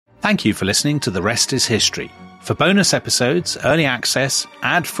Thank you for listening to The Rest is History. For bonus episodes, early access,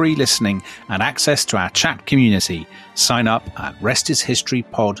 ad-free listening, and access to our chat community, sign up at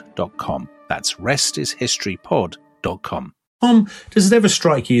restishistorypod.com. That's restishistorypod.com. Tom, does it ever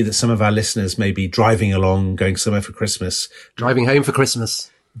strike you that some of our listeners may be driving along, going somewhere for Christmas? Driving home for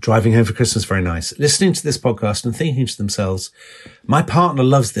Christmas. Driving home for Christmas, very nice. Listening to this podcast and thinking to themselves, my partner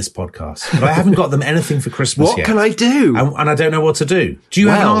loves this podcast, but I haven't got them anything for Christmas yet. What can I do? And I don't know what to do. Do you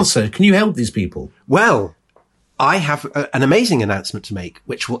have an answer? Can you help these people? Well, I have an amazing announcement to make,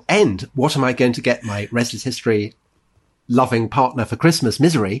 which will end what am I going to get my Rest is History loving partner for Christmas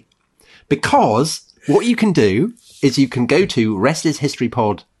misery. Because what you can do is you can go to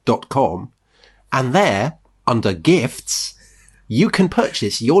restishistorypod.com and there, under gifts, you can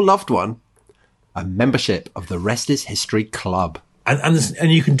purchase your loved one a membership of the Rest is History Club. And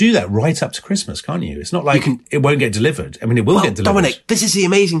you can do that right up to Christmas, can't you? It's not like it won't get delivered. I mean, it will get delivered. Dominic, this is the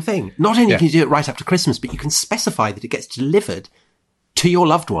amazing thing. Not only can you do it right up to Christmas, but you can specify that it gets delivered to your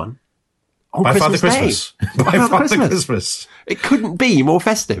loved one on Christmas Day. By Father Christmas. It couldn't be more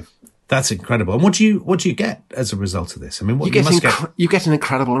festive. That's incredible. And what do you get as a result of this? I mean, what you get an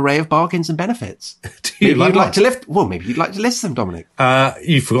incredible array of bargains and benefits. Maybe you'd like to list them, Dominic.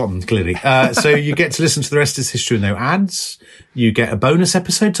 You've forgotten, clearly. So you get to listen to The Rest is History with no ads. You get a bonus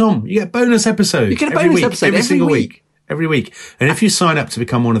episode, Tom. You get a bonus episode. You get a bonus episode every single week. Every week. And if you sign up to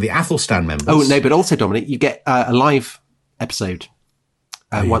become one of the Athelstan members. Oh, no, but also, Dominic, you get a live episode.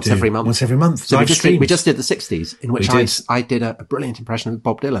 Once every month. Once every month. So we just did the 60s, in which I did a brilliant impression of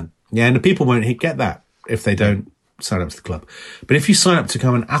Bob Dylan. Yeah, and the people won't get that if they don't sign up to the club. But if you sign up to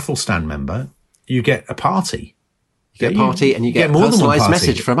become an Athelstan member, you get a party. You get a party and you get a personalised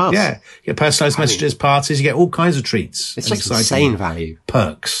message from us. Yeah, you get personalised messages, parties, you get all kinds of treats. It's just insane value.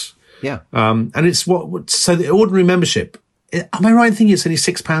 Perks. Yeah. And it's so the ordinary membership, am I right in thinking it's only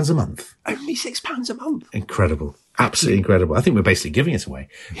 £6 a month? Only £6 a month. Incredible. Absolutely incredible. I think we're basically giving it away.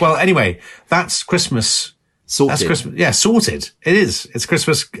 Well, anyway, that's Christmas. Sorted. That's Christmas. Yeah, sorted. It is. It's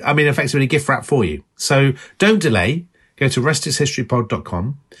Christmas. I mean, effectively a gift wrap for you. So don't delay. Go to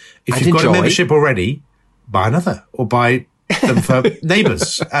restishistorypod.com. If you've got a membership already, buy another or buy them for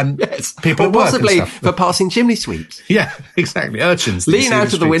neighbours and people at work possibly and stuff. For passing chimney sweeps. Yeah, exactly. Urchins. Lean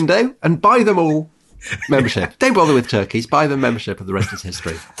out of the window and buy them all membership. Don't bother with turkeys. Buy them membership of The Rest is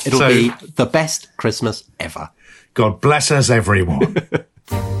History. It'll be the best Christmas ever. God bless us, everyone.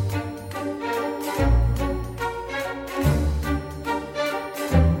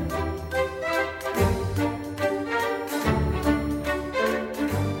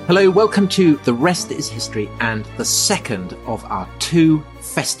 Hello, welcome to The Rest is History and the second of our two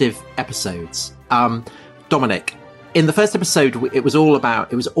festive episodes. Dominic, in the first episode, it was all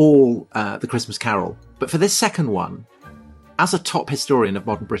the Christmas Carol. But for this second one, as a top historian of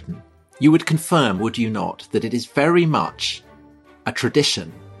modern Britain, you would confirm, would you not, that it is very much a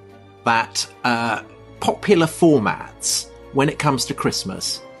tradition that popular formats, when it comes to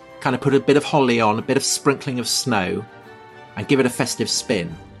Christmas, kind of put a bit of holly on, a bit of sprinkling of snow, and give it a festive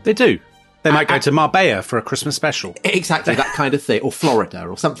spin. They do. They might go to Marbella for a Christmas special. Exactly, that kind of thing. Or Florida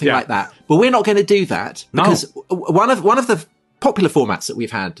or something like that. But we're not going to do that because one of the popular formats that we've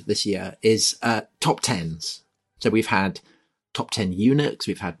had this year is top tens. So we've had top 10 eunuchs,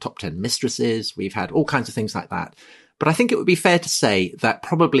 we've had top 10 mistresses, we've had all kinds of things like that. But I think it would be fair to say that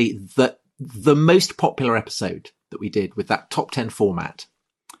probably the most popular episode that we did with that top 10 format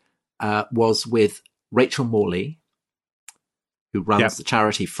was with Rachel Morley, who runs the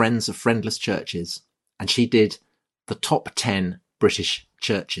charity Friends of Friendless Churches, and she did the top 10 British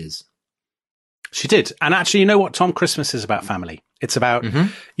churches. She did. And actually, you know what, Tom? Christmas is about family. It's about,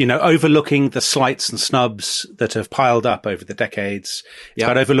 overlooking the slights and snubs that have piled up over the decades. It's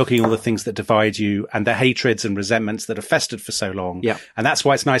about overlooking all the things that divide you and the hatreds and resentments that have festered for so long. Yeah. And that's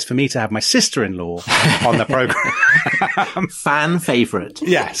why it's nice for me to have my sister-in-law on the programme. Fan favourite.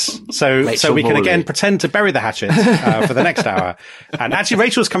 Yes. So we can Morley. again pretend to bury the hatchet for the next hour. And actually,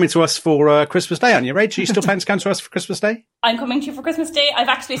 Rachel's coming to us for Christmas Day, aren't you, Rachel? You still planning to come to us for Christmas Day? I'm coming to you for Christmas Day. I've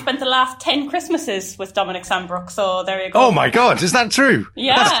actually spent the last 10 Christmases with Dominic Sandbrook, so there you go. Oh my God, is that true?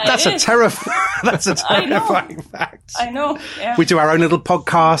 Yeah, that's a terrifying fact. I know. Yeah. We do our own little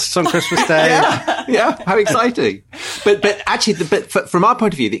podcasts on Christmas Day. yeah, how exciting! But actually, from our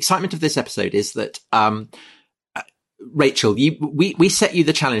point of view, the excitement of this episode is that Rachel, we set you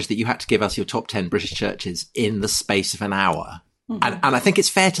the challenge that you had to give us your top 10 British churches in the space of an hour, and I think it's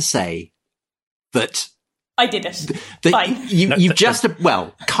fair to say that. I did it. Fine.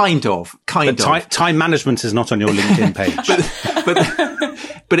 Kind of. Time management is not on your LinkedIn page.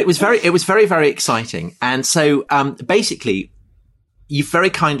 but it was very, very exciting. And so, basically, you've very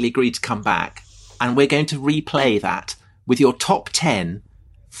kindly agreed to come back, and we're going to replay that with your top 10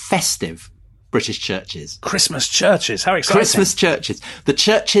 festive British churches. Christmas churches. How exciting. Christmas churches. The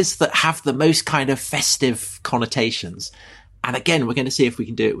churches that have the most kind of festive connotations. And again, we're going to see if we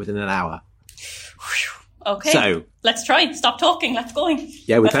can do it within an hour. Okay. So let's try. Stop talking. Let's go.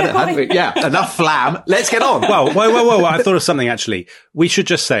 Yeah, we've had it, haven't we? Yeah, enough flam. Let's get on. Well, whoa. I thought of something, actually. We should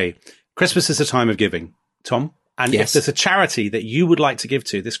just say Christmas is a time of giving, Tom. And if there's a charity that you would like to give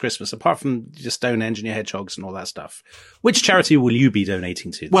to this Christmas, apart from just Stonehenge and your hedgehogs and all that stuff, which charity will you be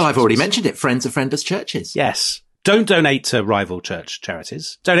donating to? Well, I've already mentioned it. Friends of Friendless Churches. Yes. Don't donate to rival church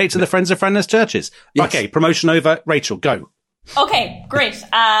charities. Donate to the Friends of Friendless Churches. Yes. Okay, promotion over. Rachel, go. Okay, great.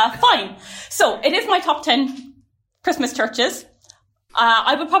 Fine. So it is my top 10 Christmas churches.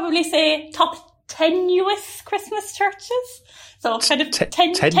 I would probably say top tenuous Christmas churches. So kind of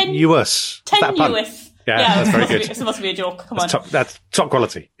tenuous. Tenuous. Yeah, that's very good. It's supposed to be a joke. Come on. That's top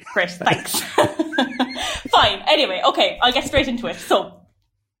quality. Great, thanks. Fine. Anyway, okay, I'll get straight into it. So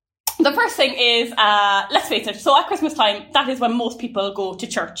the first thing is, let's face it, so at Christmas time, that is when most people go to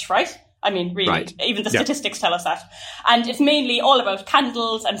church, right? I mean, really, right. Even the statistics tell us that. And it's mainly all about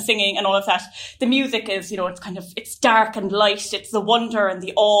candles and singing and all of that. The music is, it's dark and light. It's the wonder and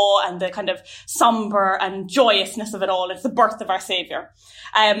the awe and the kind of somber and joyousness of it all. It's the birth of our Saviour.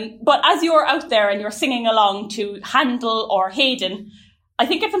 But as you're out there and you're singing along to Handel or Haydn, I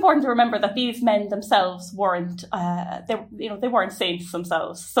think it's important to remember that these men themselves weren't, they weren't saints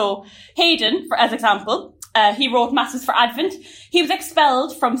themselves. So Haydn, as example, he wrote Masses for Advent. He was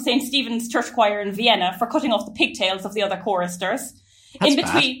expelled from St. Stephen's Church Choir in Vienna for cutting off the pigtails of the other choristers. That's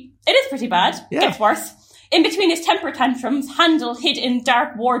bad. It is pretty bad. Yeah. Gets worse. In between his temper tantrums, Handel hid in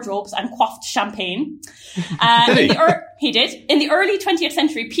dark wardrobes and quaffed champagne. Did he? He did. In the early 20th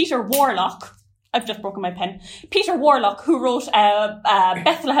century, Peter Warlock, I've just broken my pen. Peter Warlock, who wrote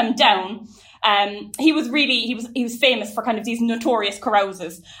Bethlehem Down, he was famous for kind of these notorious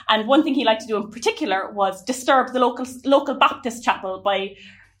carouses. And one thing he liked to do in particular was disturb the local Baptist chapel by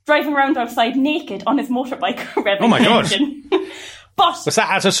driving around outside naked on his motorbike. Oh my God. But was that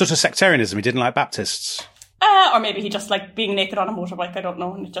out of sort of sectarianism? He didn't like Baptists? Or maybe he just liked being naked on a motorbike. I don't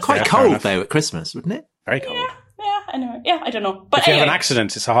know. And it just quite cold though at Christmas, wouldn't it? Very cold. Anyway, I don't know. But if you have an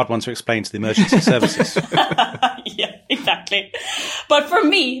accident, it's a hard one to explain to the emergency services. Yeah, exactly. But for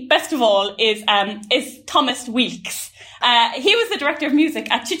me, best of all is Thomas Weeks. He was the director of music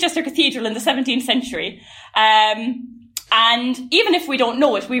at Chichester Cathedral in the 17th century. And even if we don't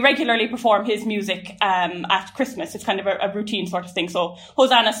know it, we regularly perform his music at Christmas. It's kind of a routine sort of thing. So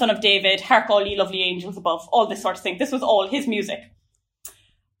Hosanna, Son of David, Hark all ye lovely angels above, all this sort of thing. This was all his music.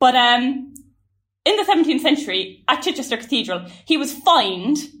 But in the 17th century, at Chichester Cathedral, he was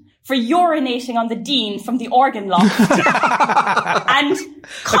fined for urinating on the dean from the organ loft. And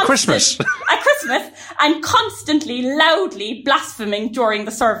at Christmas, and constantly, loudly blaspheming during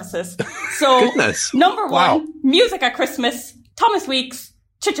the services. So, Goodness. Number one, music at Christmas, Thomas Weeks,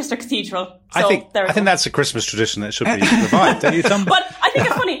 Chichester Cathedral. So, I think that's a Christmas tradition that should be revived, don't you, Tom? But I think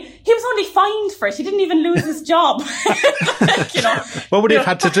it's funny. He was only fined for it. He didn't even lose his job. What would he have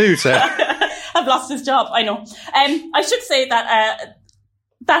had to do to have lost his job? I know. I should say that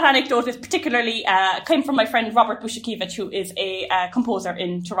that anecdote is particularly came from my friend Robert Bushikiewicz, who is a composer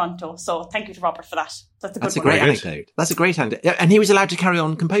in Toronto. So thank you to Robert for that. That's a great anecdote. That's a great anecdote. And he was allowed to carry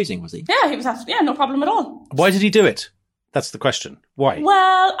on composing, was he? Yeah, he was. No problem at all. Why did he do it? That's the question. Why?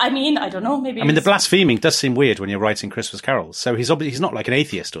 Well, I mean, I don't know. Maybe. The blaspheming does seem weird when you're writing Christmas carols. So he's not like an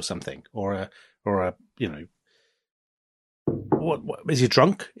atheist or something, or a What is he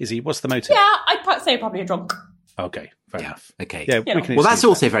drunk? Is he? What's the motive? Yeah, I'd say probably a drunk. Okay, fair enough. Okay. Yeah, well, that's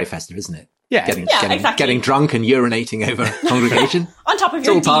also very festive, isn't it? Yeah, exactly. Getting drunk and urinating over congregation. On top of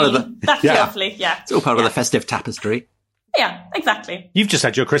your dean. That's lovely. Yeah, it's all part of the festive tapestry. Yeah, exactly. You've just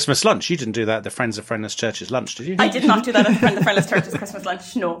had your Christmas lunch. You didn't do that at the Friends of Friendless Churches lunch, did you? I did not do that at the Friends of Friendless Churches Christmas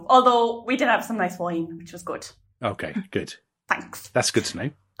lunch, no. Although we did have some nice wine, which was good. Okay, good. Thanks. That's good to know.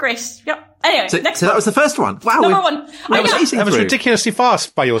 Great. Yep. Anyway, next so that was the first one. Wow. Number one. That was ridiculously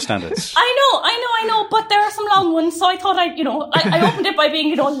fast by your standards. I know, but there are some long ones, so I thought I opened it by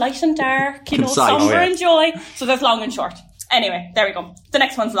being, light and dark, somber and joy. So there's long and short. Anyway, there we go. The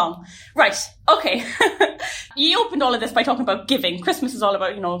next one's long. Right. Okay. You opened all of this by talking about giving. Christmas is all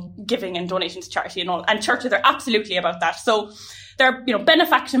about, giving and donations to charity and all. And churches are absolutely about that. So they're,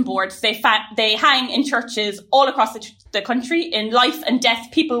 benefaction boards. They hang in churches all across the country. In life and death,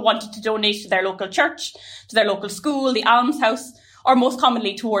 people wanted to donate to their local church, to their local school, the almshouse, or most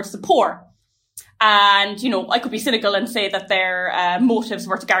commonly towards the poor. And, I could be cynical and say that their motives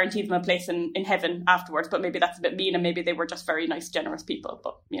were to guarantee them a place in heaven afterwards, but maybe that's a bit mean and maybe they were just very nice, generous people,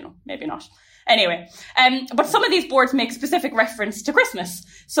 but, maybe not. Anyway, but some of these boards make specific reference to Christmas.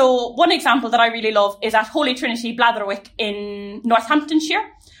 So one example that I really love is at Holy Trinity, Blatherwick in Northamptonshire.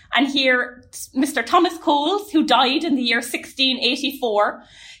 And here, Mr. Thomas Coles, who died in the year 1684,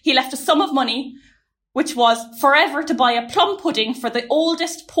 he left a sum of money which was forever to buy a plum pudding for the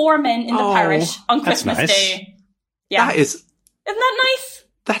oldest poor men in the parish on Christmas Day. Yeah. Isn't that nice?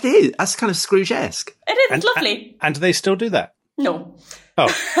 That is. That's kind of Scrooge-esque. It is. It's lovely. And do they still do that? No. Oh.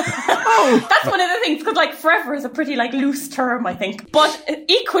 That's one of the things, because forever is a pretty loose term, I think. But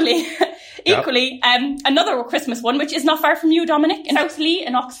equally, another Christmas one, which is not far from you, Dominic, in Southleigh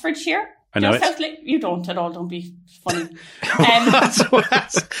in Oxfordshire. I know it. Southleigh? You don't at all. Don't be funny.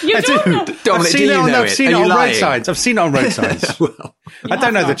 You don't know. Dominic, I've seen it on road signs. I've seen it on road signs. Well, I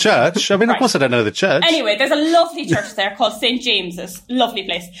don't know the church. I mean, of course I don't know the church. Anyway, there's a lovely church there called St. James's. Lovely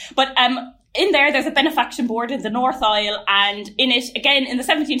place. But in there's a benefaction board in the North Aisle, and in it, again, in the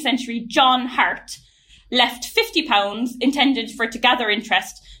 17th century, John Hart left £50 intended for it to gather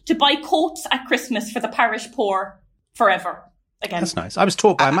interest to buy coats at Christmas for the parish poor forever. Again. That's nice. I was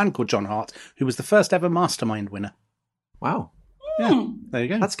taught by a man called John Hart, who was the first ever mastermind winner. Wow. Yeah, there you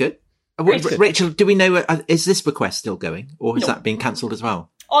go. That's good. Rachel, do we know, is this bequest still going, or has that been cancelled as well?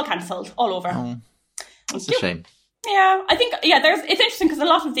 All cancelled, all over. Oh, that's a shame. Yeah, I think, it's interesting because a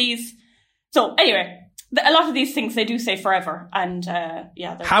lot of these, so anyway, a lot of these things, they do say forever, and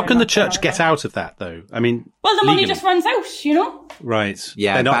how can the church get out of that, though? I mean, well, the money just runs out, Right.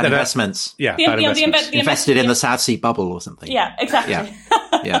 Yeah, bad investments. Yeah, bad investments. Invested in the South Sea bubble or something. Yeah, exactly.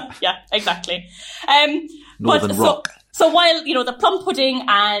 Yeah, yeah, exactly. Northern Rock. So while, the plum pudding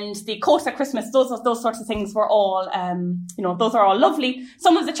and the coats at Christmas, those sorts of things were all, those are all lovely,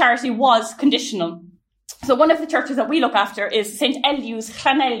 some of the charity was conditional. So one of the churches that we look after is St. Eliew's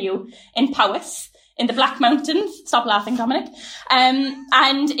Llanelliw in Powys, in the Black Mountains. Stop laughing, Dominic. And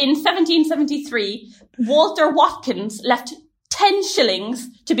in 1773, Walter Watkins left 10 shillings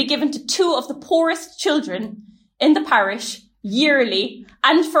to be given to two of the poorest children in the parish yearly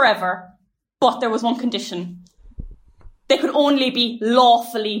and forever. But there was one condition. They could only be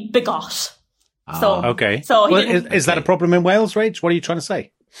lawfully begot. Okay. So is that a problem in Wales, Rach? What are you trying to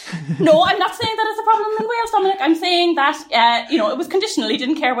say? No, I'm not saying that it's a problem in Wales, Dominic. I'm saying that, it was conditional. He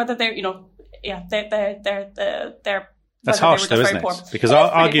didn't care whether they're, they're that's harsh, though, isn't it? Because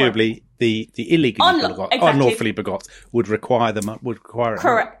arguably the illegally unlawfully begot would require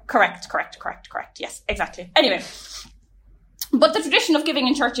Correct. Yes, exactly. Anyway, but the tradition of giving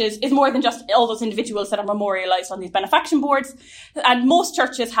in churches is more than just all those individuals that are memorialised on these benefaction boards. And most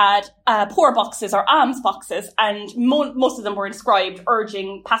churches had poor boxes or alms boxes, and most of them were inscribed,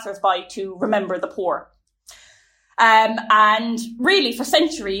 urging passers-by to remember the poor. And really, for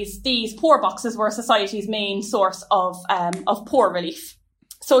centuries, these poor boxes were society's main source of poor relief.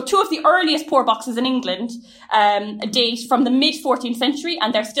 So two of the earliest poor boxes in England date from the mid-14th century,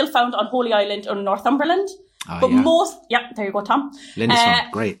 and they're still found on Holy Island in Northumberland. There you go, Tom. Lindisfarne,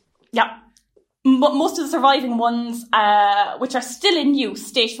 great. Yeah. But most of the surviving ones, which are still in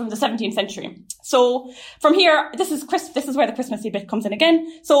use, date from the 17th century. So from here, this is where the Christmassy bit comes in again.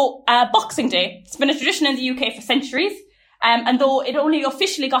 So Boxing Day, it's been a tradition in the UK for centuries. And though it only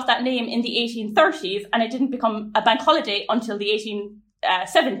officially got that name in the 1830s, and it didn't become a bank holiday until the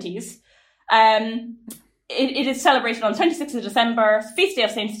 1870s, it is celebrated on 26th of December, feast day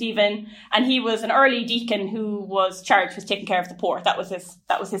of St. Stephen, and he was an early deacon who was charged with taking care of the poor. That was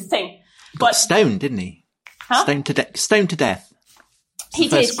his thing. Got stoned, didn't he? Huh? Stoned to death. He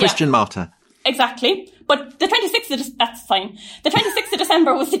did, first Christian martyr. Exactly. But the 26th of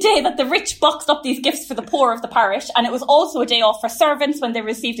December was the day that the rich boxed up these gifts for the poor of the parish, and it was also a day off for servants when they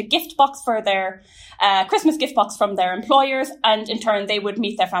received a gift box for their Christmas gift box from their employers, and in turn they would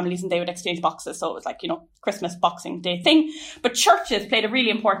meet their families and they would exchange boxes. So it was like, Christmas Boxing Day thing. But churches played a really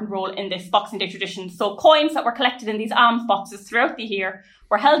important role in this Boxing Day tradition. So coins that were collected in these alms boxes throughout the year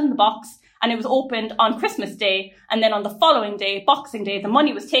were held in the box, and it was opened on Christmas Day, and then on the following day, Boxing Day, the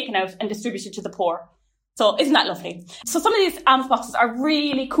money was taken out and distributed to the poor. So isn't that lovely? So some of these alms boxes are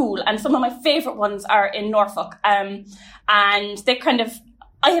really cool, and some of my favourite ones are in Norfolk. And they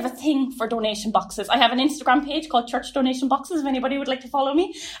I have a thing for donation boxes. I have an Instagram page called Church Donation Boxes, if anybody would like to follow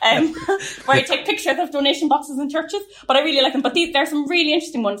me, where I take pictures of donation boxes in churches. But I really like them. But there's some really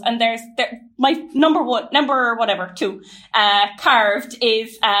interesting ones. And my number two, carved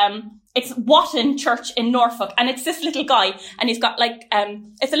is it's Wotton Church in Norfolk, and it's this little guy, and he's got like,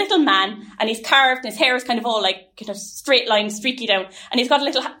 it's a little man, and he's carved, and his hair is kind of all like, kind of straight line, streaky down, and he's got a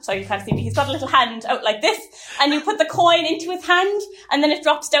little, sorry, you can't see me, he's got a little hand out like this, and you put the coin into his hand, and then it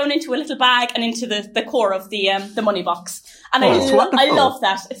drops down into a little bag, and into the core of the money box. And I love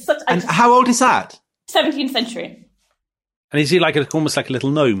that. It's such, and how old is that? 17th century. And is he like almost like a little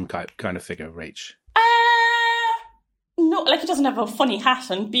gnome kind of figure, Rach? No, like he doesn't have a funny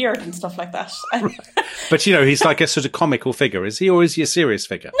hat and beard and stuff like that. Right. But, you know, he's like a sort of comical figure, is he? Or is he a serious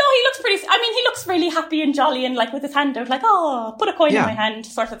figure? No, he looks pretty... I mean, he looks really happy and jolly and like with his hand out, like, oh, put a coin in my hand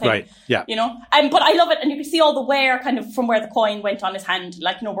sort of thing. Right, yeah. You know? But I love it. And you can see all the wear kind of from where the coin went on his hand,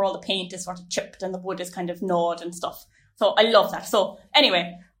 like, you know, where all the paint is sort of chipped and the wood is kind of gnawed and stuff. So I love that. So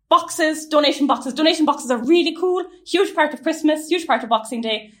anyway, boxes, donation boxes. Donation boxes are really cool. Huge part of Christmas, huge part of Boxing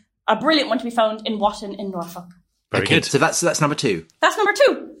Day. A brilliant one to be found in Wotton in Norfolk. Very good. So that's number 2. That's number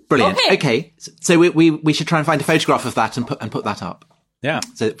 2. Brilliant. Okay. So we should try and find a photograph of that and put that up. Yeah.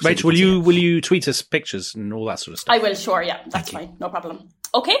 So Rachel, will you tweet us pictures and all that sort of stuff? I will, sure. Yeah, that's fine. No problem.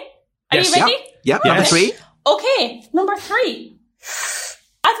 Okay. Are you ready? Yep. Number 3. Okay. Number 3.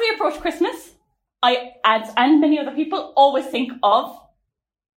 As we approach Christmas, I, and many other people, always think of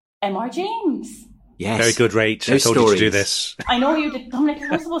M.R. James. Yes. Very good, Rach. I told you to do this. I know you did, Dominic.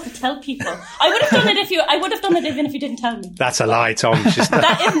 You were supposed to tell people. I would have done it even if you didn't tell me. That's a lie, Tom.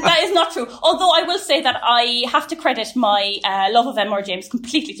 That is not true. Although I will say that I have to credit my love of M.R. James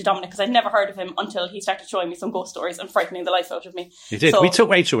completely to Dominic, because I'd never heard of him until he started showing me some ghost stories and frightening the life out of me. He did. So, we took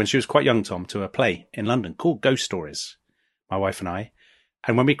Rachel when she was quite young, Tom, to a play in London called Ghost Stories, my wife and I.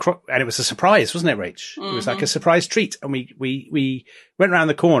 And when and it was a surprise, wasn't it, Rach? Mm-hmm. It was like a surprise treat. And we went around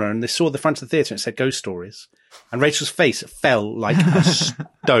the corner and they saw the front of the theatre and it said Ghost Stories. And Rachel's face fell like a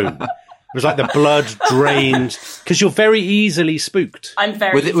stone. It was like the blood drained, because you're very easily spooked. I'm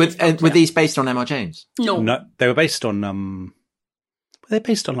very Were these based on M.R. James? No, they were based on, they're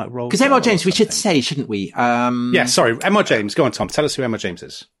based on like Roald. Because M.R. James, we should say, shouldn't we? Yeah, sorry. M.R. James. Go on, Tom. Tell us who M.R. James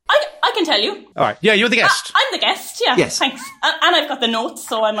is. I can tell you. All right. Yeah, you're the guest. I'm the guest. Yeah. Yes. Thanks. And I've got the notes,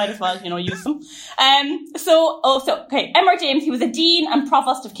 so I might as well, use them. Okay. M.R. James, he was a dean and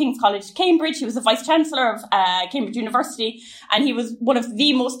provost of King's College, Cambridge. He was the vice chancellor of Cambridge University, and he was one of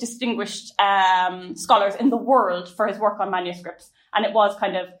the most distinguished scholars in the world for his work on manuscripts. And it was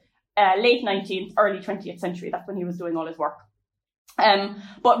kind of late 19th, early 20th century. That's when he was doing all his work.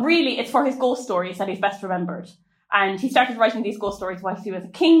 But really, it's for his ghost stories that he's best remembered. And he started writing these ghost stories whilst he was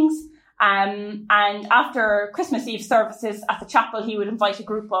at King's. And after Christmas Eve services at the chapel, he would invite a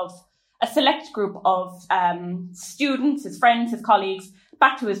select group of students, his friends, his colleagues,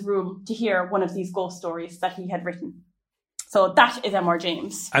 back to his room to hear one of these ghost stories that he had written. So that is M.R.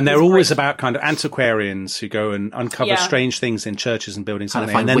 James. And they're always about kind of antiquarians who go and uncover strange things in churches and buildings. And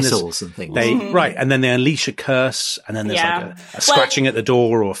find whistles and things. Right. And then they unleash a curse. And then there's like a scratching at the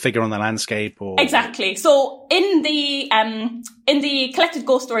door or a figure on the landscape. Exactly. So in the collected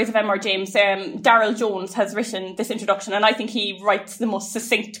ghost stories of M.R. James, Darrell Jones has written this introduction. And I think he writes the most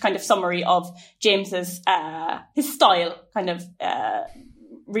succinct kind of summary of James's, his style kind of,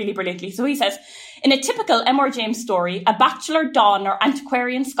 really brilliantly. So he says, in a typical M.R. James story, a bachelor, don, or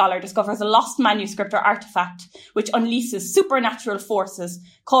antiquarian scholar discovers a lost manuscript or artifact which unleashes supernatural forces,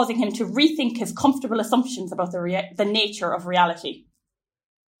 causing him to rethink his comfortable assumptions about the nature of reality.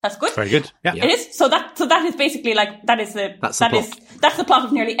 That's good. Very good. Yeah. It is. So that is basically like, that's the plot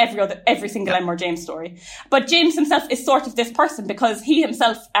of nearly every single M.R. James story. But James himself is sort of this person, because he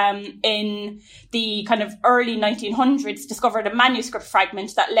himself, in the kind of early 1900s, discovered a manuscript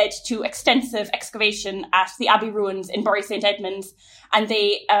fragment that led to extensive excavation at the Abbey ruins in Bury St. Edmunds. And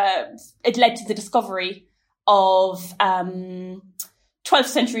it led to the discovery of, 12th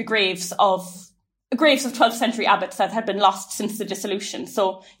century graves of 12th century abbots that had been lost since the dissolution.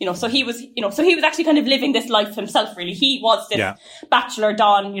 So he was actually kind of living this life himself, really. He was this bachelor,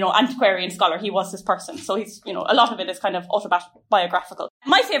 don, antiquarian scholar. He was this person. So he's, a lot of it is kind of autobiographical.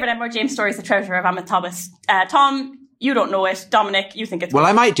 My favourite M.R. James story is The Treasure of Amet Thomas. Tom, you don't know it. Dominic, you think it's... Well,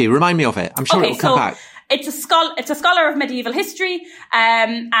 I might do. Remind me of it. I'm sure it will come back. It's a scholar of medieval history,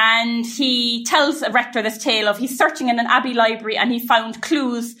 and he tells a rector this tale of he's searching in an abbey library and he found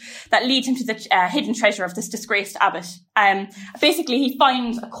clues that lead him to the hidden treasure of this disgraced abbot. Basically, he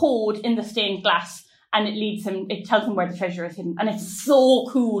finds a code in the stained glass, and it tells him where the treasure is hidden. And it's so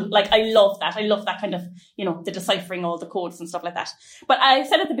cool. Like, I love that. I love that kind of, the deciphering all the codes and stuff like that. But I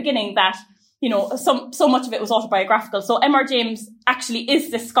said at the beginning that, so much of it was autobiographical. So M.R. James actually is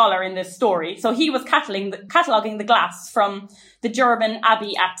this scholar in this story. So he was cataloguing the glass from the German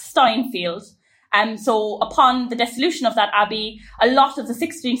abbey at Steinfeld. So upon the dissolution of that abbey, a lot of the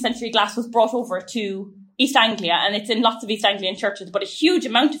 16th century glass was brought over to East Anglia, and it's in lots of East Anglian churches, but a huge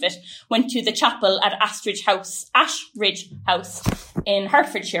amount of it went to the chapel at Ashridge House in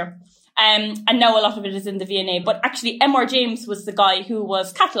Hertfordshire. And now a lot of it is in the V&A. But actually, M.R. James was the guy who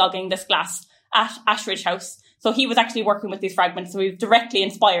was cataloguing this glass at Ashridge House. So he was actually working with these fragments. So he was directly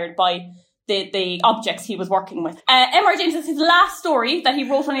inspired by the objects he was working with. M.R. James, his last story that he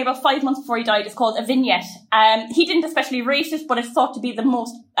wrote only about 5 months before he died is called A Vignette. He didn't especially rate it, but it's thought to be the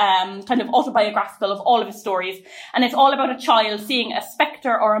most kind of autobiographical of all of his stories. And it's all about a child seeing a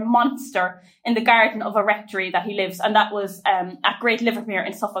spectre or a monster in the garden of a rectory that he lives. And that was at Great Livermere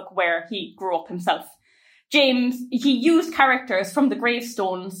in Suffolk, where he grew up himself. James, he used characters from the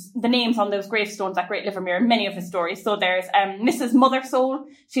gravestones, the names on those gravestones at Great Livermere in many of his stories. So there's Mrs. Mothersole,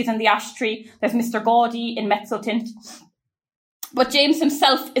 she's in the ash tree. There's Mr. Gaudy in Mezzotint. But James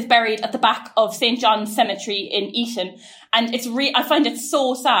himself is buried at the back of St. John's Cemetery in Eton. And I find it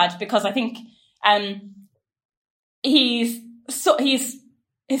so sad because I think his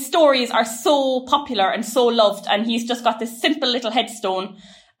stories are so popular and so loved, and he's just got this simple little headstone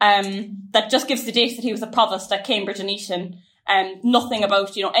that just gives the date that he was a provost at Cambridge and Eton, and nothing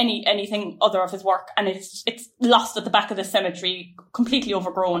about, anything other of his work. And it's lost at the back of the cemetery, completely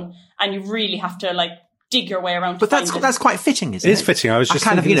overgrown, and you really have to dig your way around. But that's quite fitting, isn't it? It is fitting. I was just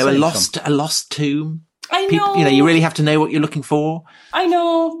kind of, a lost tomb. I know. People, you really have to know what you're looking for. I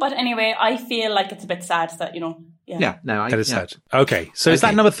know, but anyway, I feel like it's a bit sad that, yeah. Yeah, no, that is sad. Okay, so is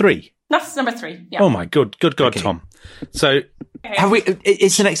that number 3? That's number 3, yeah. Oh my good God, okay. Tom. So...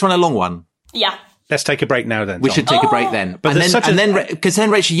 Is the next one a long one? Yeah. Let's take a break now then, Tom. We should take a break then. But because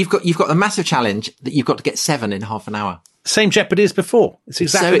then, Rachel, you've got the massive challenge that you've got to get 7 in half an hour. Same Jeopardy as before. It's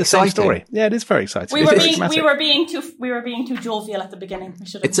exactly the same story. Yeah, it is very exciting. We were being too jovial at the beginning. We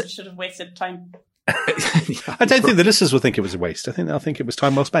should have wasted time. I don't think the listeners will think it was a waste. I think they'll think it was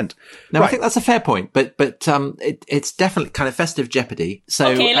time well spent. No, right. I think that's a fair point, but it's definitely kind of festive Jeopardy. So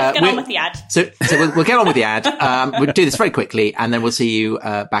okay, let's get on with the ad. So we'll get on with the ad. We'll do this very quickly, and then we'll see you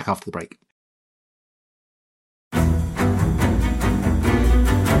back after the break.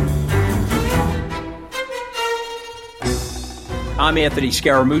 I'm Anthony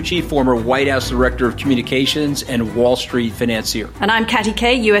Scaramucci, former White House Director of Communications and Wall Street financier. And I'm Katty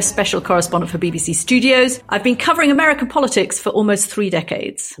Kay, US Special Correspondent for BBC Studios. I've been covering American politics for almost 3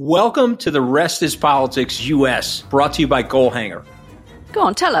 decades. Welcome to The Rest is Politics US, brought to you by Goalhanger. Go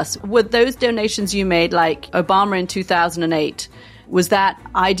on, tell us, were those donations you made, like Obama in 2008, was that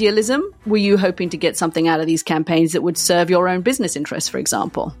idealism? Were you hoping to get something out of these campaigns that would serve your own business interests, for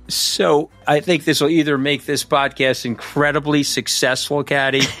example? So I think this will either make this podcast incredibly successful,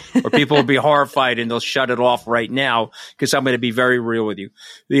 Katty, or people will be horrified and they'll shut it off right now because I'm going to be very real with you.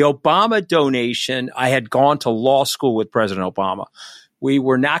 The Obama donation, I had gone to law school with President Obama. We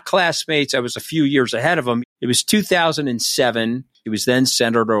were not classmates. I was a few years ahead of him. It was 2007. He was then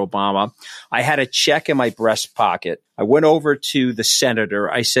Senator Obama. I had a check in my breast pocket. I went over to the senator.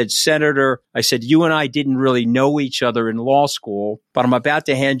 I said, Senator, you and I didn't really know each other in law school, but I'm about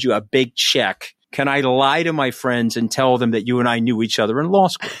to hand you a big check. Can I lie to my friends and tell them that you and I knew each other in law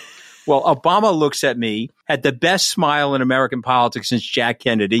school? Well, Obama looks at me, had the best smile in American politics since Jack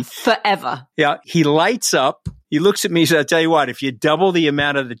Kennedy. Forever. Yeah. He lights up. He looks at me and says, I'll tell you what, if you double the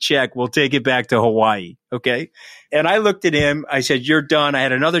amount of the check, we'll take it back to Hawaii. Okay. And I looked at him. I said, you're done. I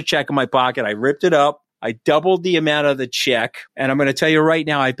had another check in my pocket. I ripped it up. I doubled the amount of the check. And I'm going to tell you right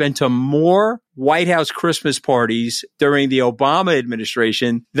now, I've been to more White House Christmas parties during the Obama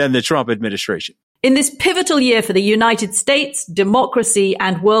administration than the Trump administration. In this pivotal year for the United States, democracy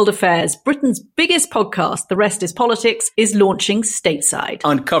and world affairs, Britain's biggest podcast, The Rest is Politics, is launching stateside.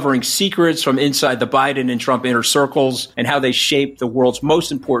 Uncovering secrets from inside the Biden and Trump inner circles and how they shape the world's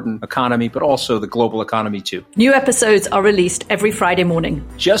most important economy, but also the global economy too. New episodes are released every Friday morning.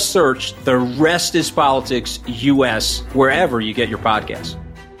 Just search The Rest is Politics US wherever you get your podcasts.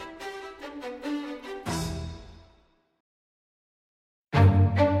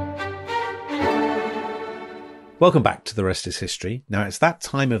 Welcome back to The Rest is History. Now, it's that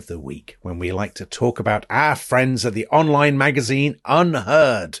time of the week when we like to talk about our friends at the online magazine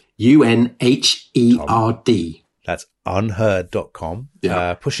UnHerd. UNHERD. That's unheard.com.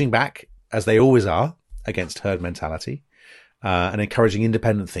 Yeah. Pushing back, as they always are, against herd mentality and encouraging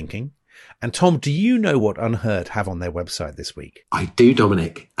independent thinking. And Tom, do you know what UnHerd have on their website this week? I do,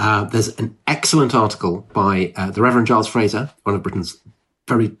 Dominic. There's an excellent article by the Reverend Giles Fraser, one of Britain's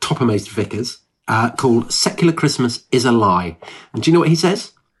very toppermost vicars, called Secular Christmas is a Lie. And do you know what he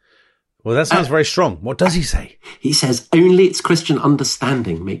says? Well, that sounds very strong. What does he say? He says, only its Christian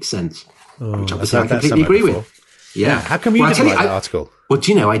understanding makes sense. which obviously I completely agree with. Yeah. How come you didn't write that article? Well,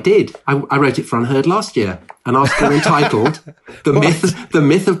 do you know, I did. I wrote it for Unheard last year. An article entitled The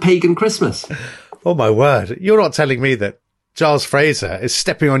Myth of Pagan Christmas. Oh, my word. You're not telling me that Giles Fraser is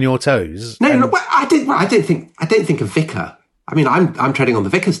stepping on your toes? No, I don't think a vicar. I mean, I'm treading on the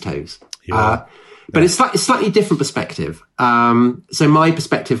vicar's toes. But it's slightly different perspective. So my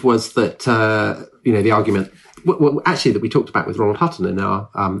perspective was that, the argument, actually that we talked about with Ronald Hutton in our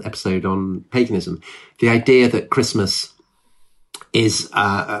episode on paganism, the idea that Christmas is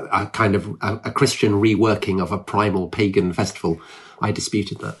a kind of a Christian reworking of a primal pagan festival. I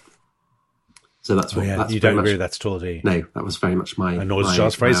disputed that. So that's what that's you don't agree with that at all, do you? No, that was very much my. And nor does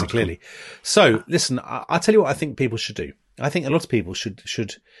Giles Fraser, clearly. So listen, I'll tell you what I think people should do. I think a lot of people should.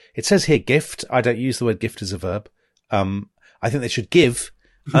 It says here gift. I don't use the word gift as a verb. I think they should give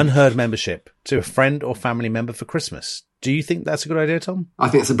Unheard membership to a friend or family member for Christmas. Do you think that's a good idea, Tom? I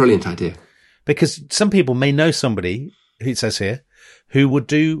think it's a brilliant idea. Because some people may know somebody, who it says here, who would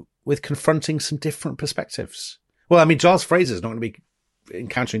do with confronting some different perspectives. Well, I mean, Giles Fraser's not going to be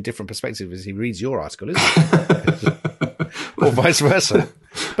encountering different perspectives as he reads your article, is he? Or vice versa.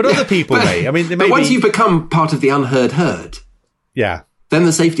 But other people may. I mean, they may once you've become part of the unheard herd, yeah, then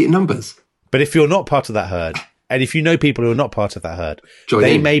the safety in numbers. But if you're not part of that herd, and if you know people who are not part of that herd,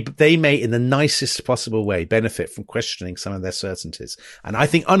 they may, in the nicest possible way, benefit from questioning some of their certainties. And I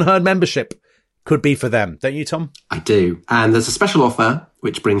think Unheard membership could be for them. Don't you, Tom? I do. And there's a special offer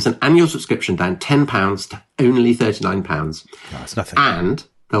which brings an annual subscription down £10 to only £39. No, that's nothing. And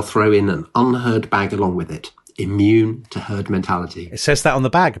they'll throw in an Unheard bag along with it. Immune to herd mentality. It says that on the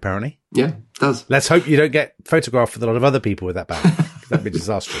bag, apparently. Yeah, it does. Let's hope you don't get photographed with a lot of other people with that bag. That'd be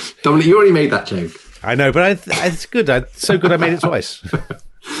disastrous. Dominic, you already made that joke. I know, but it's good. It's so good I made it twice.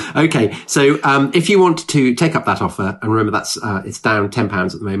 Okay, so if you want to take up that offer, and remember that's it's down £10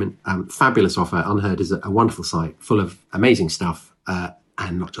 at the moment, fabulous offer. Unheard is a wonderful site full of amazing stuff,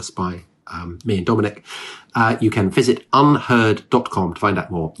 and not just by me and Dominic. You can visit unheard.com to find out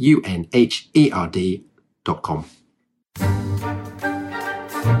more. unheerd.com.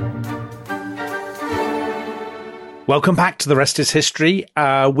 Welcome back to The Rest is History.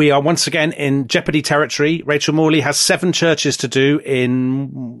 We are once again in Jeopardy territory. Rachel Morley has 7 churches to do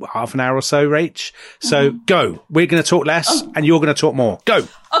in half an hour or so, Rach. So go. We're going to talk less and you're going to talk more. Go.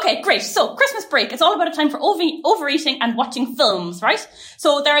 Okay, great. So Christmas break, it's all about a time for overeating and watching films, right?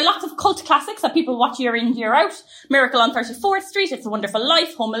 So there are lots of cult classics that people watch year in, year out. Miracle on 34th Street, It's a Wonderful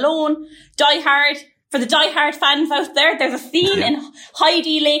Life, Home Alone, Die Hard. For the Die Hard fans out there, there's a scene in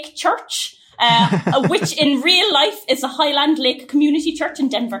Heidi Lake Church, which in real life is the Highland Lake Community Church in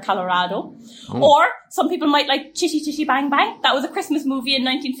Denver, Colorado. Or some people might like Chitty Chitty Bang Bang. That was a Christmas movie in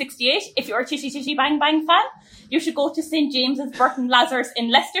 1968. If you're a Chitty Chitty Bang Bang fan, you should go to St. James's Burton Lazarus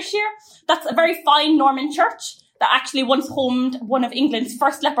in Leicestershire. That's a very fine Norman church that actually once homed one of England's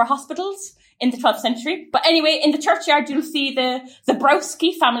first leper hospitals in the 12th century. But anyway, in the churchyard, you'll see the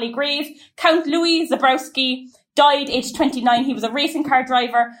Zabrowski family grave. Count Louis Zabrowski died aged 29. He was a racing car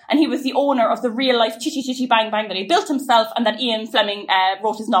driver, and he was the owner of the real-life Chitty Chitty Bang Bang that he built himself and that Ian Fleming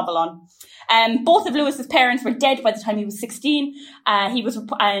wrote his novel on. Both of Lewis's parents were dead by the time he was 16. He was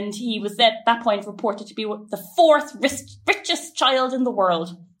at that point reported to be the 4th richest child in the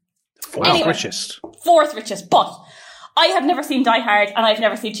world. Fourth richest. But I have never seen Die Hard, and I've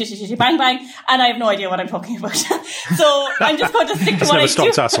never seen Chitty Chitty Bang Bang, and I have no idea what I'm talking about. So I'm just going to stick to what I do. It's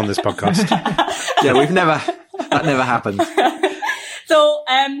never stopped us on this podcast. Yeah, that never happened. So,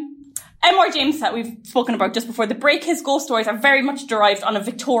 M.R. James, that we've spoken about just before, the Break His ghost stories are very much derived on a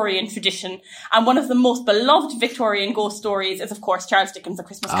Victorian tradition. And one of the most beloved Victorian ghost stories is, of course, Charles Dickens' A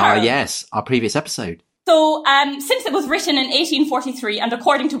Christmas Carol. Ah, yes, our previous episode. So, since it was written in 1843, and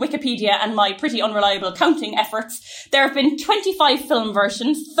according to Wikipedia and my pretty unreliable counting efforts, there have been 25 film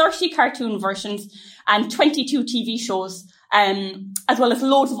versions, 30 cartoon versions, and 22 TV shows, as well as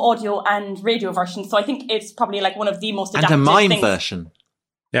loads of audio and radio versions. So I think it's probably like one of the most adapted and a mime things. Version.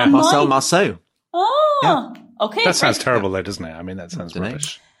 Yeah, Marcel Marceau. Oh, yeah. Okay. That sounds terrible, though, doesn't it? I mean, that sounds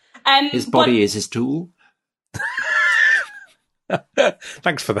rubbish. His body is his tool.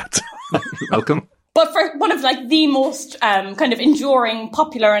 Thanks for that. Welcome. But for one of like the most kind of enduring,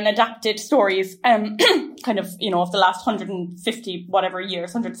 popular and adapted stories, kind of, of the last 150 whatever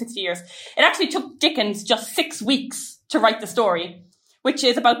years, 160 years, it actually took Dickens just 6 weeks to write the story, which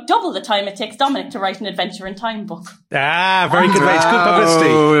is about double the time it takes Dominic to write an Adventure in Time book. Ah, very good, Rach. Good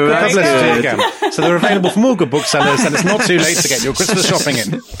publicity. Good publicity again. So they're available from all good booksellers, and it's not too late to get your Christmas shopping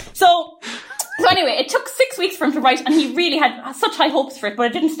in. So anyway, it took 6 weeks for him to write, and he really had such high hopes for it, but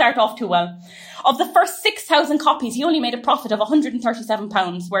it didn't start off too well. Of the first 6,000 copies, he only made a profit of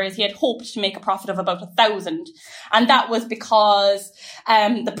 £137, whereas he had hoped to make a profit of about 1,000. And that was because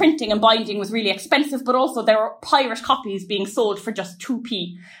the printing and binding was really expensive, but also there were pirate copies being sold for just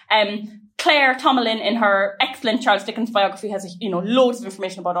 2p. Claire Tomalin, in her excellent Charles Dickens biography, has loads of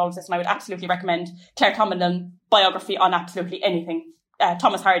information about all of this, and I would absolutely recommend Claire Tomalin biography on absolutely anything.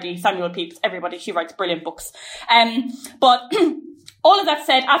 Thomas Hardy, Samuel Pepys, everybody. She writes brilliant books. But all of that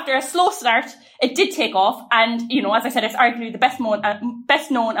said, after a slow start, it did take off. And, as I said, it's arguably the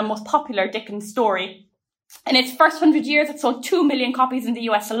best known and most popular Dickens story. In its first 100 years, it sold 2 million copies in the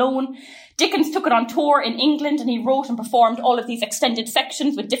US alone. Dickens took it on tour in England, and he wrote and performed all of these extended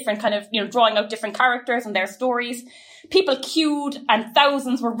sections with different kind of, drawing out different characters and their stories. People queued, and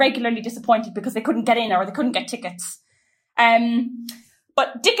thousands were regularly disappointed because they couldn't get in or they couldn't get tickets.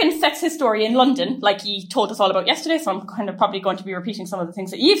 But Dickens sets his story in London, like he told us all about yesterday, so I'm kind of probably going to be repeating some of the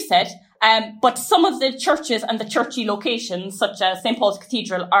things that you've said. But some of the churches and the churchy locations, such as St. Paul's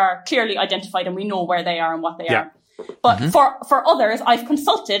Cathedral, are clearly identified, and we know where they are and what they are. But for others, I've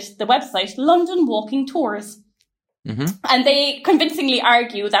consulted the website London Walking Tours. And they convincingly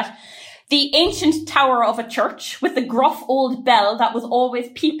argue that the ancient tower of a church with the gruff old bell that was always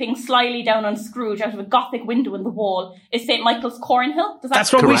peeping slyly down on Scrooge out of a Gothic window in the wall is St. Michael's Cornhill.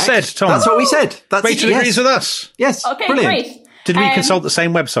 That's what we said, Tom. That's what we said. Rachel agrees with us. Yes. Okay, brilliant. great. Did we consult the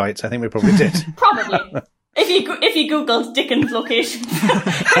same websites? I think we probably did. Probably. If you Googled Dickens locations,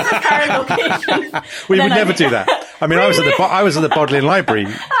 Carol locations, we would never do that. I mean, really? I was at the Bodleian Library.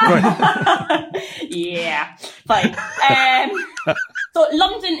 Yeah, fine. So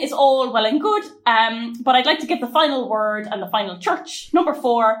London is all well and good, but I'd like to give the final word and the final church, number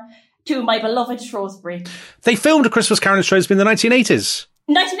 4, to my beloved Shrewsbury. They filmed A Christmas Carol in Shrewsbury in the 1980s.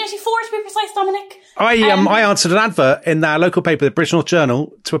 1984, to be precise, Dominic. I answered an advert in our local paper, the British North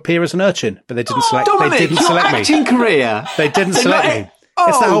Journal, to appear as an urchin, but they didn't select. Dominic, they didn't select me. Acting career. They didn't select me.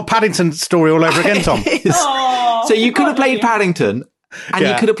 It's the whole Paddington story all over again, Tom. So you could have played Paddington, and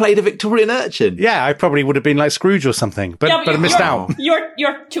you could have played a Victorian urchin. Yeah, I probably would have been like Scrooge or something, but I missed out.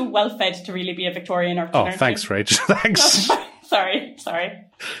 You're too well fed to really be a Victorian urchin. Oh, thanks, Rach. Thanks. Sorry.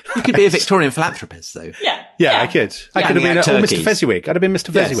 You could be a Victorian philanthropist, though. Yeah, I could. I could have been Mr. Fezziwig. I'd have been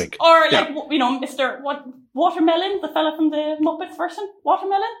Mr. Fezziwig. Or Mr. Watermelon, the fella from the Muppets version.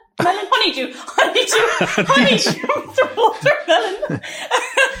 Watermelon? Honeydew, Mr. Watermelon.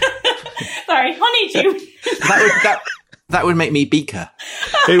 Sorry, Honeydew. That would make me Beaker.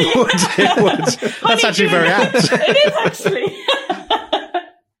 It would. That's actually very apt. It is actually.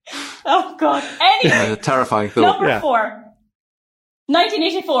 Oh God. Anyway, terrifying thought. Number 4.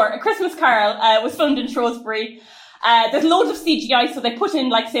 1984, A Christmas Carol was filmed in Shrewsbury. There's loads of CGI, so they put in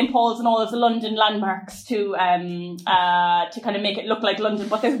like St. Paul's and all of the London landmarks to kind of make it look like London.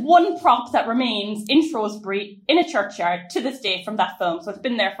 But there's one prop that remains in Shrewsbury in a churchyard to this day from that film. So it's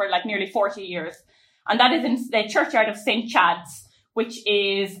been there for like nearly 40 years. And that is in the churchyard of St. Chad's, which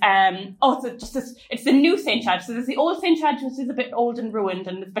is, it's the new St. Chad's. So there's the old St. Chad's, which is a bit old and ruined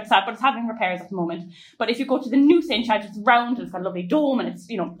and it's a bit sad, but it's having repairs at the moment. But if you go to the new St. Chad's, it's round and it's got a lovely dome and it's,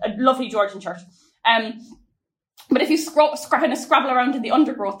 a lovely Georgian church. But if you kind of scrabble around in the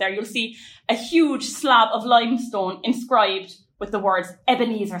undergrowth there, you'll see a huge slab of limestone inscribed with the words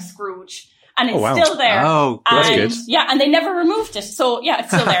Ebenezer Scrooge. And it's still there. Oh, that's good. Yeah, and they never removed it. So, yeah, it's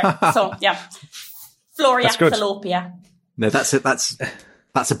still there. So, yeah. Floria Falopia. No, that's it. That's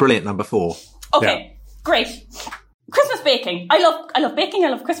a brilliant number 4. Okay, great. Christmas baking. I love baking. I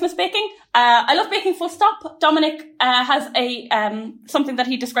love Christmas baking. I love baking full stop. Dominic has a something that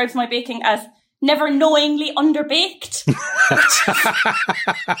he describes my baking as never knowingly underbaked.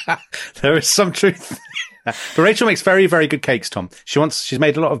 There is some truth. But Rachel makes very, very good cakes, Tom. She's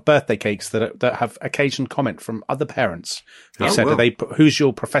made a lot of birthday cakes that have occasioned comment from other parents who said, who's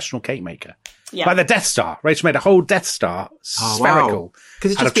your professional cake maker? Yeah. Like the Death Star. Rachel made a whole Death Star spherical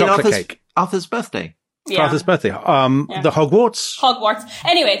because it's out just of chocolate cake. Arthur's birthday. Yeah. Arthur's birthday. The Hogwarts.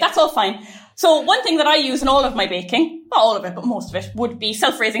 Anyway, that's all fine. So one thing that I use in all of my baking, not all of it, but most of it, would be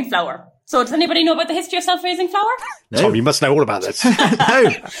self-raising flour. So does anybody know about the history of self-raising flour? No. Tom, you must know all about this. No.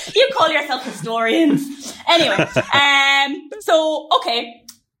 You call yourself historians. Anyway,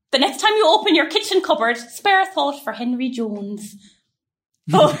 the next time you open your kitchen cupboard, spare a thought for Henry Jones.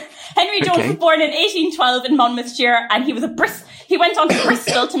 So Henry Jones was born in 1812 in Monmouthshire, and he went on to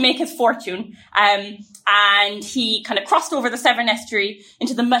Bristol to make his fortune. And he kind of crossed over the Severn Estuary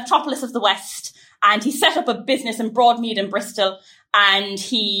into the metropolis of the West, and he set up a business in Broadmead in Bristol, and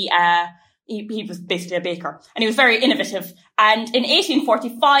he he was basically a baker, and he was very innovative. And in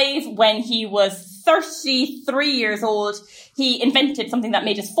 1845, when he was 33 years old, he invented something that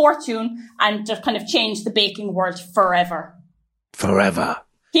made his fortune and just kind of changed the baking world forever. Forever.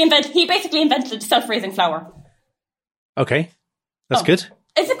 He basically invented self-raising flour. Okay, that's good.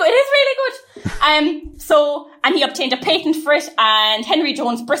 It is really good. And he obtained a patent for it, and Henry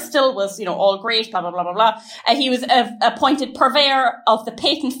Jones Bristol was, all great, blah, blah, blah, blah, blah. He was appointed purveyor of the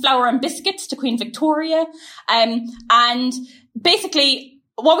patent flour and biscuits to Queen Victoria. And basically,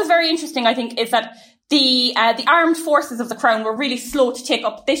 what was very interesting, I think, is that the armed forces of the crown were really slow to take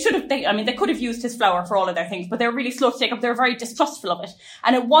up. They could have used his flour for all of their things, but they were really slow to take up. They were very distrustful of it.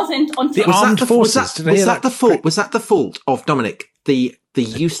 And it wasn't until the armed forces. Was that the fault of Dominic, the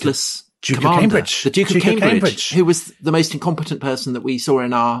useless Duke commander, of Cambridge, the Duke of Cambridge, who was the most incompetent person that we saw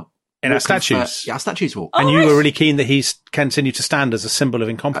in our statues. Our statues walk. And you were really keen that he continued to stand as a symbol of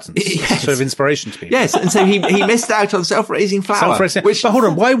incompetence, yes. sort of inspiration to people. Yes, and so he missed out on self-raising flour. But hold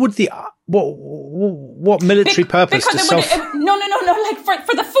on, why would what military purpose does No, like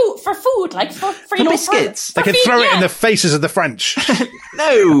for food, like for biscuits. They could throw it in the faces of the French.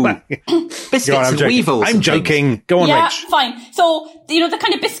 No, biscuits and weevils. I'm joking. Go on, Rach. Fine. So the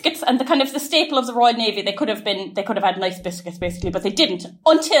kind of biscuits and the kind of the staple of the Royal Navy, they could have had nice biscuits basically, but they didn't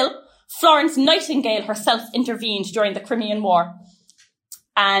until Florence Nightingale herself intervened during the Crimean War.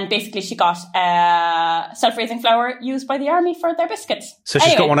 And basically she got self-raising flour used by the army for their biscuits. So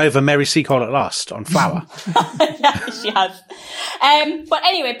she's got one over Mary Seacole at last on flour. Yeah, she has. But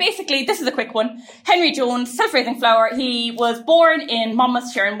anyway, basically, this is a quick one. Henry Jones, self-raising flour. He was born in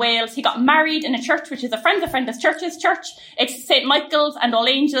Monmouthshire in Wales. He got married in a church, which is a Friends of Friendless Churches church. It's St. Michael's and All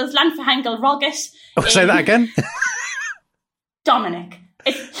Angels, Llanfihangel Roggett. Oh, say that again? Dominic.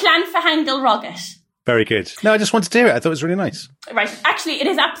 It's Llanfihangel Roggett. Very good. No, I just wanted to hear it. I thought it was really nice. Right. Actually, it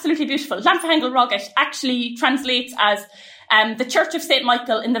is absolutely beautiful. Llanfihangel Roggett actually translates as the Church of St.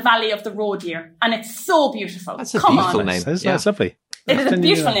 Michael in the Valley of the Roe Deer. And it's so beautiful. That's a beautiful name. That's lovely. It is a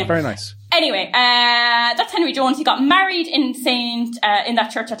beautiful name. Very nice. Anyway, that's Henry Jones. He got married in that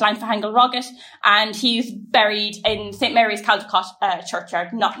church at Llanfihangel Roggett, and he's buried in St. Mary's Caldecott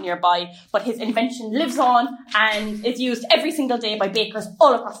churchyard, not nearby. But his invention lives on and is used every single day by bakers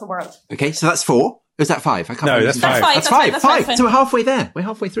all across the world. Okay, so that's 4. Is that 5? I can't remember. That's 5. That's 5. So we're halfway there. We're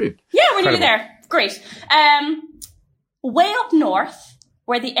halfway through. Yeah, we're nearly there. Great. Way up north,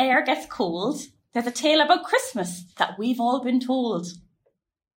 where the air gets cold, there's a tale about Christmas that we've all been told.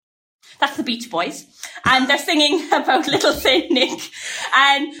 That's the Beach Boys. And they're singing about little Saint Nick.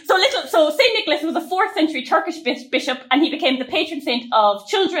 And so Saint Nicholas was a 4th century Turkish bishop, and he became the patron saint of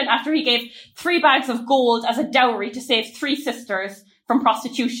children after he gave 3 bags of gold as a dowry to save 3 sisters from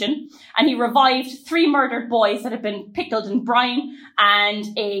prostitution. And he revived 3 murdered boys that had been pickled in brine. And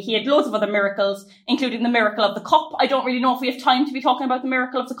he had loads of other miracles, including the miracle of the cup. I don't really know if we have time to be talking about the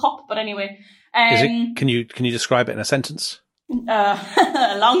miracle of the cup, but anyway. Can you describe it in a sentence?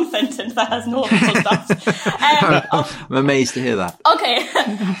 A long sentence that has no full stops. I'm amazed to hear that. Okay.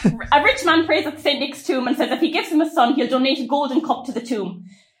 A rich man prays at St. Nick's tomb and says if he gives him a son, he'll donate a golden cup to the tomb.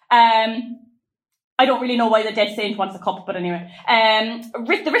 I don't really know why the dead saint wants a cup, but anyway.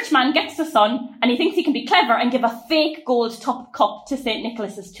 The rich man gets the son, and he thinks he can be clever and give a fake gold top cup to St.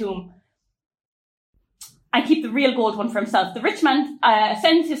 Nicholas's tomb. And keep the real gold one for himself. The rich man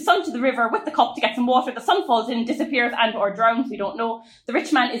sends his son to the river with the cup to get some water. The son falls in, disappears and or drowns, we don't know. The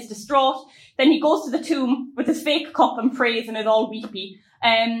rich man is distraught. Then he goes to the tomb with his fake cup and prays and is all weepy.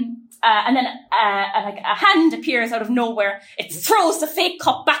 And then a hand appears out of nowhere. It throws the fake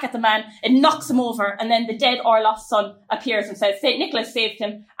cup back at the man. It knocks him over. And then the dead or lost son appears and says, St. Nicholas saved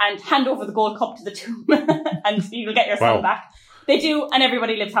him, and hand over the gold cup to the tomb. And you will get your son back. They do, and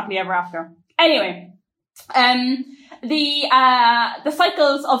everybody lives happily ever after. Anyway. The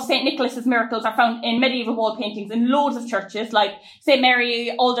cycles of St. Nicholas's miracles are found in medieval wall paintings in loads of churches, like St.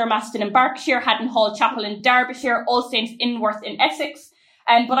 Mary Aldermaston in Berkshire, Haddon Hall Chapel in Derbyshire, All Saints Inworth in Essex.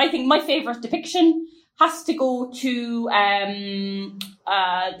 But I think my favourite depiction has to go to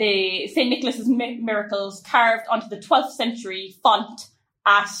the St. Nicholas's miracles carved onto the 12th century font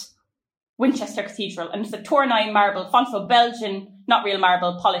at Winchester Cathedral. And it's a Tournai marble font, so Belgian, not real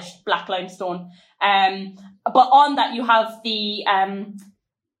marble, polished black limestone. But on that you have the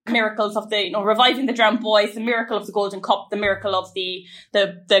miracles of the reviving the drowned boys, the miracle of the golden cup, the miracle of the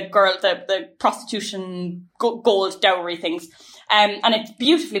girl, the prostitution gold dowry things. And it's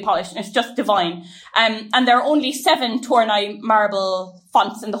beautifully polished and it's just divine. And there are only 7 Tournai marble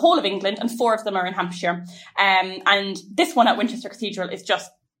fonts in the whole of England, and 4 of them are in Hampshire. And this one at Winchester Cathedral is just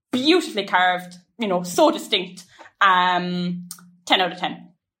beautifully carved, so distinct. 10 out of 10.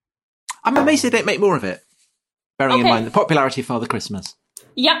 I'm amazed they don't make more of it, bearing in mind the popularity of Father Christmas.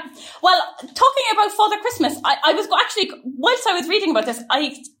 Yeah. Well, talking about Father Christmas, I was actually, whilst I was reading about this,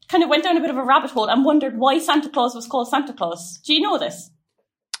 I kind of went down a bit of a rabbit hole and wondered why Santa Claus was called Santa Claus. Do you know this?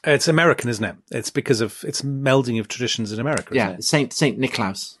 It's American, isn't it? It's because of it's melding of traditions in America. Yeah, isn't it? Saint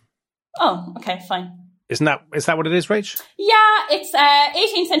Nicholas. Oh, okay, fine. Is that what it is, Rach? Yeah, it's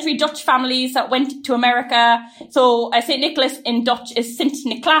 18th century Dutch families that went to America. So St. Nicholas in Dutch is Sint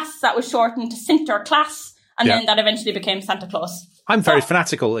Niklaas. That was shortened to Sinterklaas. And then that eventually became Santa Claus. I'm very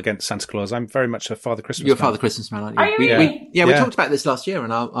fanatical against Santa Claus. I'm very much a Father Christmas You're man. a Father Christmas man, aren't you? Are you really? We talked about this last year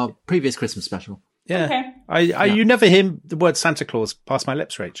in our previous Christmas special. Yeah. Okay. You never hear the word Santa Claus pass my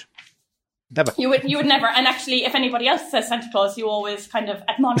lips, Rach. Never. You would never. And actually, if anybody else says Santa Claus, you always kind of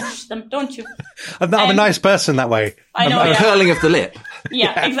admonish them, don't you? I'm a nice person that way. I know. A curling of the lip.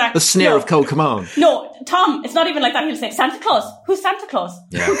 Yeah, exactly. The sneer of cold command. No, Tom, it's not even like that. He'll say, Santa Claus. Who's Santa Claus?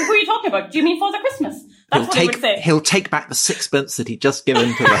 Yeah. Who are you talking about? Do you mean Father Christmas? That's what he would say. He'll take back the sixpence that he'd just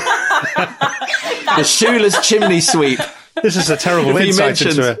given to the shoeless chimney sweep. This is a terrible insight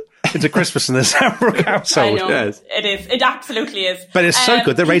into Christmas in the Sambrook household. I know. Yes. It is. It absolutely is. But it's so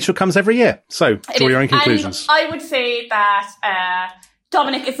good that Rachel comes every year. So draw your own conclusions. And I would say that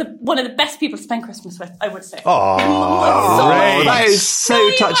Dominic is one of the best people to spend Christmas with, I would say. Oh, that is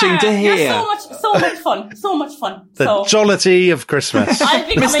so touching to hear. You're so much fun. So much fun. The jollity of Christmas. I'll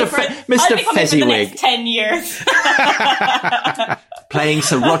be coming for the next 10 years. Playing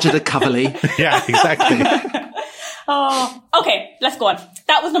Sir Roger de Coverley. Yeah, exactly. Oh, okay, let's go on.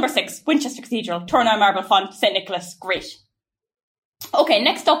 That was number 6, Winchester Cathedral, Tournai Marble Font, St. Nicholas. Great. Okay,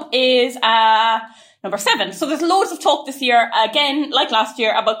 next up is number 7. So there's loads of talk this year, again, like last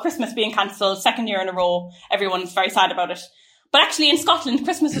year, about Christmas being cancelled, second year in a row. Everyone's very sad about it. But actually in Scotland,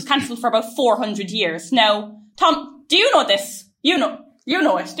 Christmas was cancelled for about 400 years. Now, Tom, do you know this? You know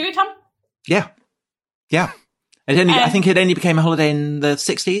it, do you, Tom? Yeah. I think it only became a holiday in the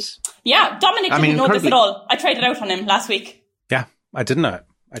 60s. Yeah, Dominic didn't know this at all. I tried it out on him last week. Yeah, I didn't know it.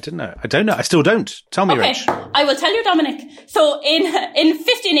 I don't know. I still don't. Tell me, Rich. I will tell you, Dominic. So in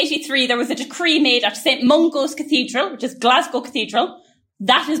 1583, there was a decree made at St. Mungo's Cathedral, which is Glasgow Cathedral.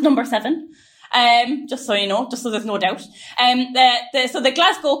 That is number 7. Just so you know, just so there's no doubt. So the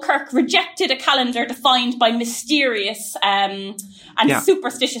Glasgow Kirk rejected a calendar defined by mysterious and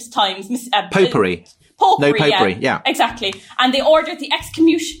superstitious times. Popery. No popery, yeah. Exactly. And they ordered the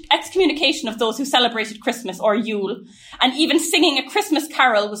excommunication of those who celebrated Christmas or Yule. And even singing a Christmas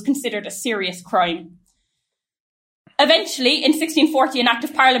carol was considered a serious crime. Eventually, in 1640, an Act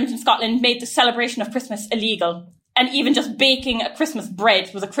of Parliament in Scotland made the celebration of Christmas illegal. And even just baking a Christmas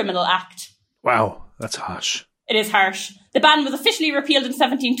bread was a criminal act. Wow, that's harsh. It is harsh. The ban was officially repealed in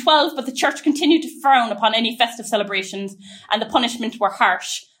 1712, but the church continued to frown upon any festive celebrations, and the punishment were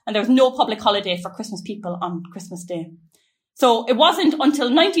harsh. And there was no public holiday for Christmas people on Christmas Day. So it wasn't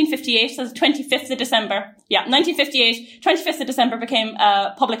until 1958, so the 25th of December. Yeah, 1958, 25th of December became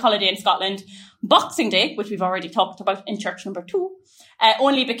a public holiday in Scotland. Boxing Day, which we've already talked about in church number 2,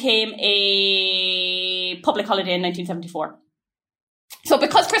 only became a public holiday in 1974. So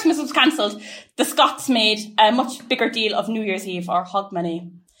because Christmas was cancelled, the Scots made a much bigger deal of New Year's Eve, or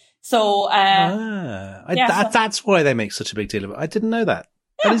Hogmanay. So, that's why they make such a big deal of it. I didn't know that.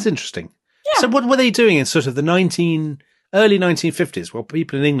 That is interesting. Yeah. So what were they doing in sort of the early 1950s while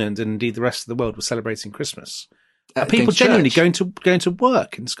people in England and indeed the rest of the world were celebrating Christmas? Are people genuinely going to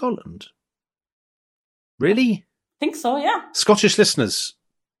work in Scotland? Really? I think so, yeah. Scottish listeners.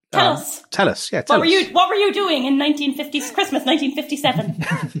 Tell us. Yeah, tell us. What were you doing in Christmas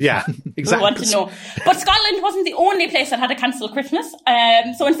 1957? Yeah, exactly. We want to know. But Scotland wasn't the only place that had a cancelled Christmas.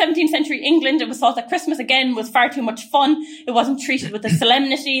 So in 17th century England, it was thought that Christmas again was far too much fun. It wasn't treated with the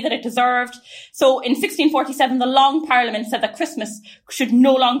solemnity that it deserved. So in 1647, the Long Parliament said that Christmas should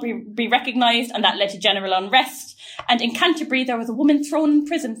no longer be recognised, and that led to general unrest. And in Canterbury, there was a woman thrown in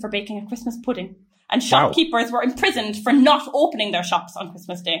prison for baking a Christmas pudding. And shopkeepers were imprisoned for not opening their shops on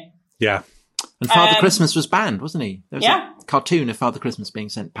Christmas Day. Yeah. And Father Christmas was banned, wasn't he? There was a cartoon of Father Christmas being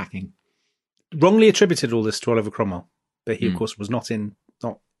sent packing. Wrongly attributed all this to Oliver Cromwell. But he, of course, was not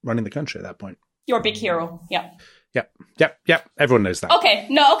running the country at that point. Your big hero, yeah. Yep. Everyone knows that. Okay.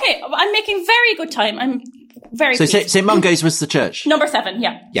 I'm making very good time. I'm very So St. Mungo's was the church? Number 7,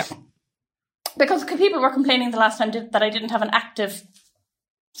 yeah. Yeah. Because people were complaining the last time that I didn't have an active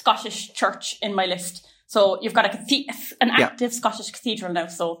Scottish church in my list. So you've got an active Scottish cathedral now.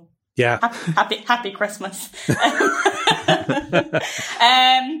 So yeah, happy Christmas.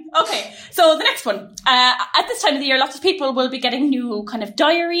 Okay, so the next one. At this time of the year, lots of people will be getting new kind of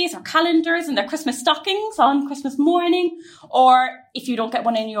diaries or calendars in their Christmas stockings on Christmas morning. Or if you don't get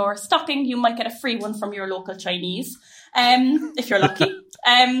one in your stocking, you might get a free one from your local Chinese, if you're lucky.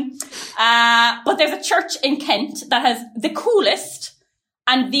 But there's a church in Kent that has the coolest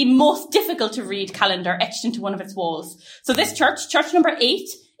and the most difficult to read calendar etched into one of its walls. So this church number 8,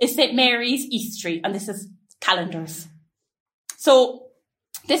 is St. Mary's Eastry, and this is calendars. So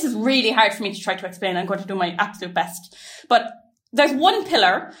this is really hard for me to try to explain. I'm going to do my absolute best. But there's one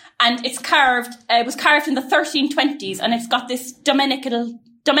pillar, and it's carved. It was carved in the 1320s, and it's got this Dominical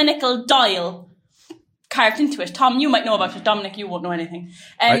dial carved into it. Tom, you might know about it. Dominic, you won't know anything.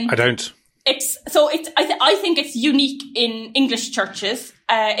 I don't. I think it's unique in English churches.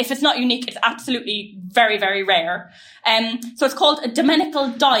 If it's not unique, it's absolutely very, very rare. So it's called a Dominical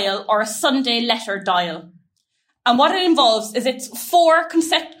dial or a Sunday letter dial. And what it involves is it's 4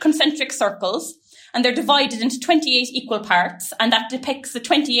 concentric circles, and they're divided into 28 equal parts, and that depicts the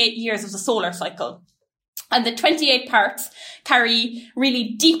 28 years of the solar cycle. And the 28 parts carry really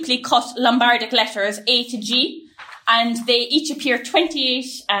deeply cut Lombardic letters A to G, and they each appear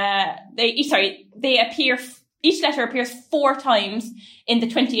each letter appears 4 times in the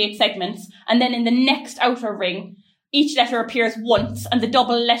 28 segments, and then in the next outer ring, each letter appears once, and the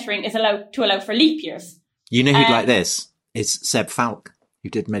double lettering is allowed for leap years. You know who'd like this? It's Seb Falk, who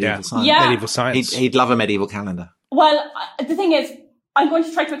did medieval science. Yeah. Medieval science. He'd love a medieval calendar. Well, the thing is, I'm going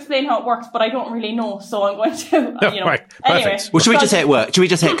to try to explain how it works, but I don't really know, so I'm going to, Right, anyway. perfect. Well, should we just say it works? Should we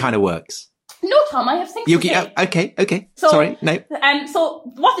just say it kind of works? No, Tom, I have things to say. Okay. So, sorry, no. So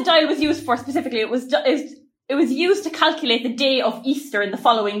what the dial was used for specifically, it was used to calculate the day of Easter in the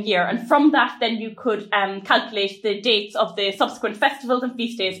following year, and from that then you could calculate the dates of the subsequent festivals and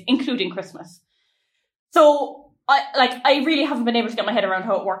feast days, including Christmas. So I really haven't been able to get my head around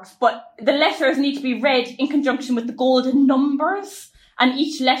how it works, but the letters need to be read in conjunction with the golden numbers, and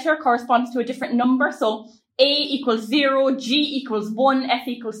each letter corresponds to a different number. So A equals 0, G equals 1, F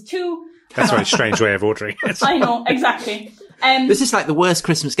equals 2. That's a very strange way of ordering it. I know, exactly. This is like the worst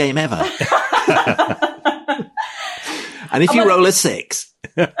Christmas game ever. And if you roll a 6.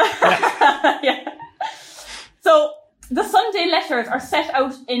 Yeah. So the Sunday letters are set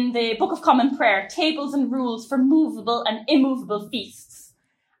out in the Book of Common Prayer, tables and rules for movable and immovable feasts.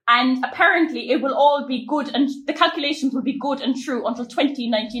 And apparently it will all be good, and the calculations will be good and true until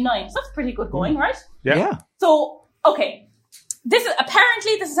 2099. So that's pretty good going, right? Yeah. So, okay. This is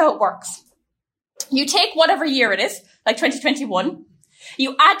how it works. You take whatever year it is, like 2021.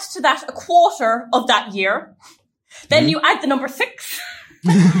 You add to that a quarter of that year. Then you add the number 6.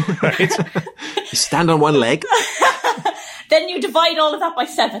 Right. You stand on one leg. Then you divide all of that by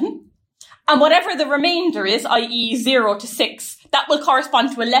 7. And whatever the remainder is, i.e. 0 to 6, that will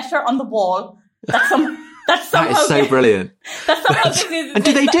correspond to a letter on the wall. That is so brilliant. And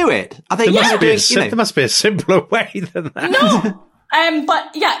do they do it? Are they There must be a simpler way than that. No.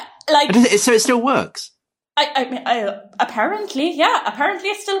 But yeah, so it still works. Apparently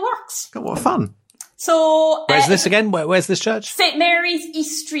it still works. God, what fun. So where's this again? Where's this church? St. Mary's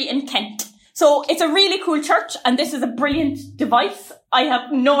Eastry in Kent. So it's a really cool church, and this is a brilliant device. I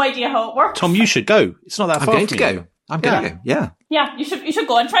have no idea how it works. Tom, you should go. It's not that far. I'm going to go. Yeah. Yeah, you should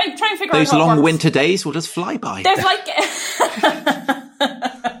go and try and figure out those how it long works. winter days will just fly by. There's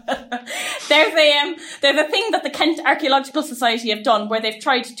there's a thing that the Kent Archaeological Society have done where they've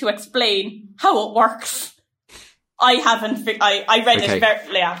tried to explain how it works. I haven't. I read it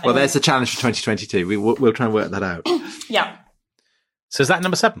very. Yeah. Well, there's a challenge for 2022. We'll try and work that out. Yeah. So is that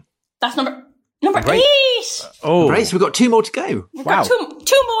number 7? That's number 8. Oh, great! So we've got 2 more to go. We've got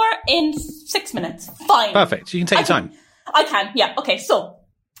two more in 6 minutes. Fine. Perfect. You can take your time. I can. Yeah. Okay. So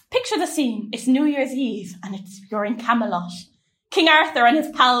picture the scene. It's New Year's Eve, and you're in Camelot. King Arthur and his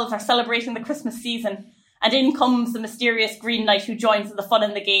pals are celebrating the Christmas season, and in comes the mysterious Green Knight who joins in the fun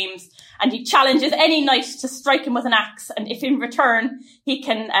and the games, and he challenges any knight to strike him with an axe, and if in return he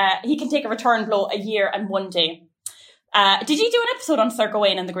can take a return blow a year and 1 day. Did you do an episode on Sir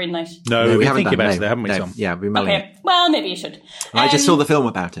Gawain and the Green Knight? No, we've been thinking about it, haven't we, Tom? Yeah, we're mulling it. Well, maybe you should. I just saw the film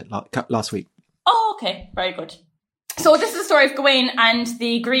about it last week. Oh, okay. Very good. So this is the story of Gawain and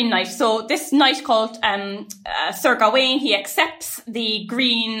the Green Knight. So this knight called Sir Gawain, he accepts the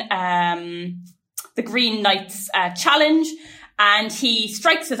Green Knight's challenge, and he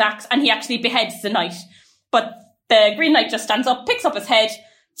strikes his axe, and he actually beheads the knight. But the Green Knight just stands up, picks up his head,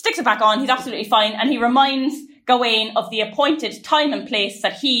 sticks it back on. He's absolutely fine, and he reminds Gawain of the appointed time and place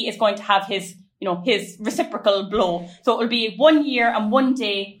that he is going to have his reciprocal blow. So it will be 1 year and 1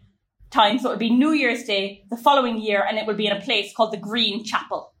 day time. So it would be New Year's Day the following year, and it will be in a place called the Green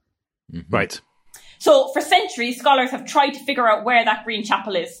Chapel. Mm-hmm. Right. So for centuries, scholars have tried to figure out where that Green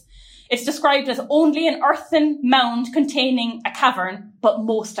Chapel is. It's described as only an earthen mound containing a cavern, but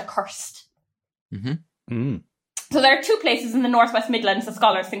most accursed. Mm-hmm. Mm. So there are 2 places in the Northwest Midlands that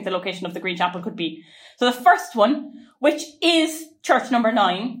scholars think the location of the Green Chapel could be. So the first one, which is church number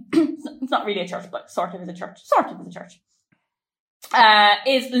 9, it's not really a church, but sort of is a church,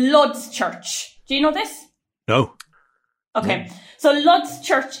 is Lud's Church. Do you know this? No. Okay. No. So Lud's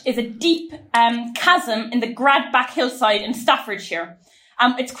Church is a deep chasm in the Gradbach hillside in Staffordshire.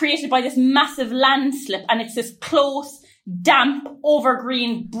 It's created by this massive landslip, and it's this close, damp,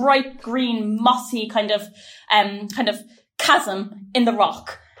 overgreen, bright green, mossy kind of chasm in the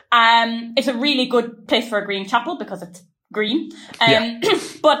rock. It's a really good place for a green chapel because it's green.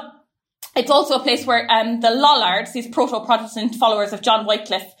 But it's also a place where the Lollards, these proto-Protestant followers of John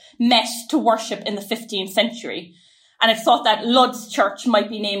Wycliffe, met to worship in the 15th century. And it's thought that Lud's Church might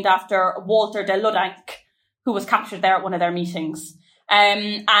be named after Walter de Ludank, who was captured there at one of their meetings.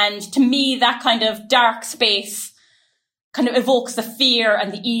 And to me, that kind of dark space kind of evokes the fear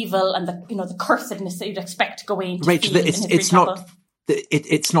and the evil and the cursedness that you'd expect Gawain to Rachel, feel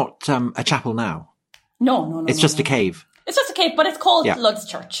it's not a chapel now. No. It's just a cave. It's just a cave, but it's called Lud's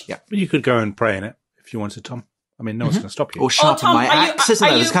Church. Yeah. You could go and pray in it if you wanted, Tom. I mean, no one's going to stop you. Or sharpen my axe, isn't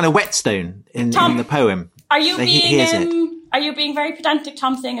there? There's kind of whetstone in the poem. Are you being very pedantic,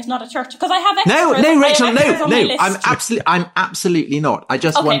 Tom, saying it's not a church? Because I have extras. No, Rachel, no. I'm absolutely not. I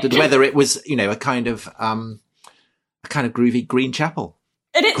just wondered whether it was, a kind of groovy green chapel.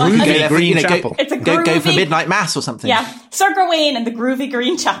 It is groovy green chapel. It's a groovy, go for midnight mass or something. Yeah, Sir Gawain and the groovy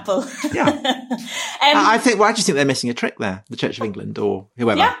green chapel. Yeah. I just think they're missing a trick there. The Church of England or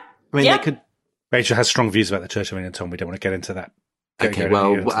whoever. Yeah. I mean, they could. Rachel has strong views about the Church of England, Tom. We don't want to get into that.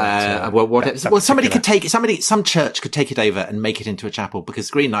 Somebody could take it. Some church could take it over and make it into a chapel,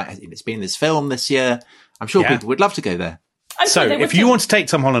 because Green Knight, it's been in this film this year. I'm sure people would love to go there. So if you want to take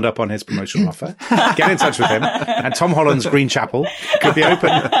Tom Holland up on his promotional offer, get in touch with him, and Tom Holland's Green Chapel could be open.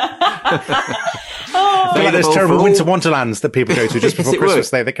 Like those terrible winter wonderlands that people go to just before Christmas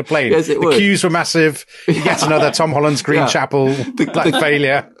Day. They complain. Yes, the queues were massive. Yet another Tom Holland's Green Chapel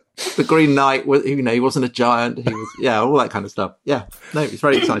failure. The Green Knight was, he wasn't a giant. He was, all that kind of stuff. Yeah, no, it's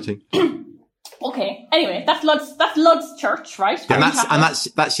very exciting. Okay. Anyway, that's Lud's Church, right? And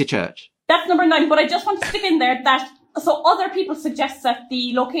that's your church. That's number 9. But I just want to slip in there that other people suggest that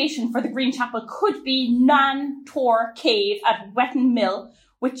the location for the Green Chapel could be Nan Tor Cave at Wetton Mill,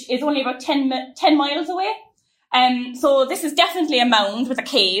 which is only about 10 miles away. So this is definitely a mound with a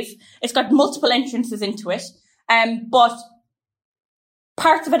cave. It's got multiple entrances into it. But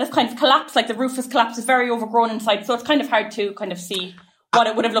parts of it has kind of collapsed, like the roof has collapsed, it's very overgrown inside, so it's kind of hard to kind of see what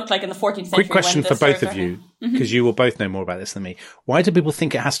it would have looked like in the 14th century. Quick question for both of you, because you will both know more about this than me. Why do people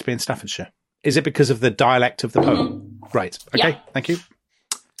think it has to be in Staffordshire? Is it because of the dialect of the poem? Right. Okay. Thank you.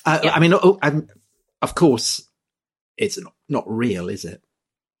 I mean, of course, it's not real, is it?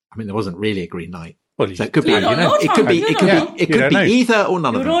 I mean, there wasn't really a Green Knight. Well, so it could be. It could be either or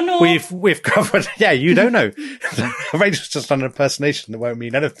none of them. We've covered. Yeah, you don't know. Rachel's just done an impersonation that won't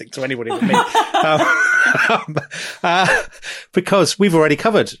mean anything to anybody but me. Because we've already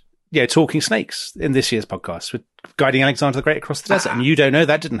covered, talking snakes in this year's podcast with guiding Alexander the Great across the desert, and you don't know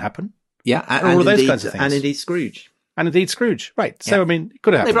that didn't happen. Yeah, and all of those kinds of things, and indeed Scrooge. Right. So I mean, it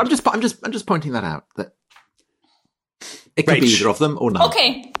could have happened. No, but I'm just pointing that out, that it could be either of them or none.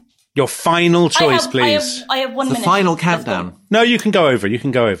 Okay. Your final choice, please. I have 1 minute. The final countdown. No, you can go over.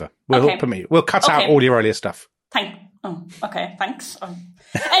 We'll cut out all your earlier stuff. Okay, thanks.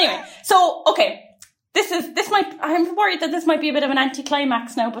 Anyway, so, I'm worried that this might be a bit of an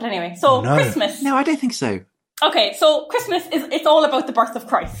anticlimax now, but anyway. So, Christmas. No, I don't think so. Okay, so Christmas it's all about the birth of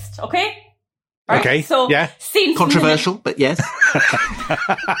Christ, okay? Right? Okay, so controversial, but yes.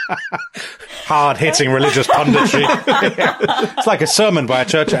 Hard-hitting religious punditry. It's like a sermon by a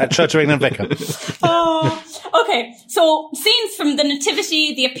Church of England vicar. Okay, so scenes from the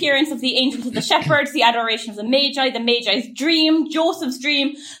Nativity, the appearance of the angel to the shepherds, the adoration of the Magi's dream, Joseph's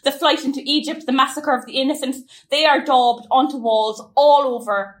dream, the flight into Egypt, the massacre of the innocents, they are daubed onto walls all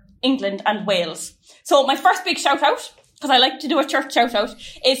over England and Wales. So my first big shout-out, because I like to do a church shout-out,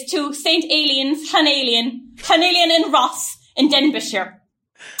 is to St. Ailean's Llanelian in Ross in Denbighshire.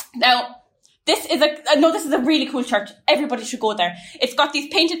 Now, this is a really cool church. Everybody should go there. It's got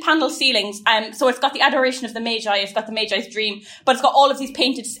these painted panel ceilings. So it's got the adoration of the Magi. It's got the Magi's dream, but it's got all of these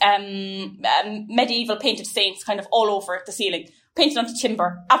painted, medieval painted saints kind of all over the ceiling, painted onto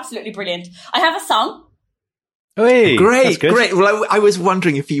timber. Absolutely brilliant. I have a song. Hey, great. Well, I was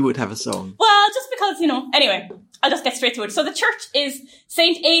wondering if you would have a song. Well, just because, anyway, I'll just get straight to it. So the church is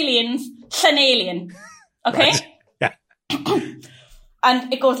St. Alien's Llanelian. Okay? Right. Yeah.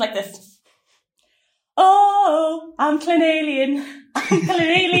 And it goes like this. Oh, I'm Llanelian. I'm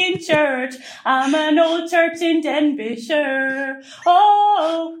Llanelian Church. I'm an old church in Denbighshire.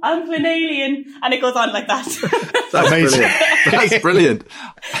 Oh, I'm Llanelian. And it goes on like that. That's amazing. That's brilliant.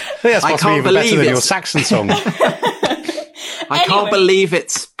 That's possibly even better than your Saxon song. I can't believe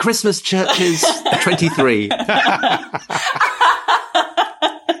it's Christmas Churches 23.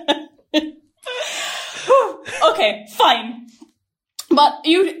 Okay, fine. But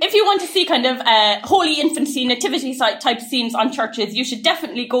if you want to see kind of Holy Infancy nativity type scenes on churches, you should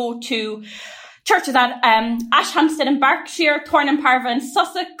definitely go to churches at Ashhampstead in Berkshire, Thornham-Parva in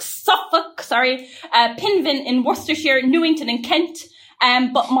Suffolk, Pinvin in Worcestershire, Newington in Kent.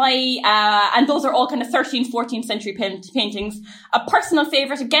 And those are all kind of 13th, 14th century paintings. A personal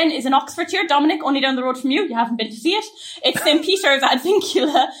favourite, again, is in Oxfordshire. Dominic, only down the road from you. You haven't been to see it. It's St. Peter's at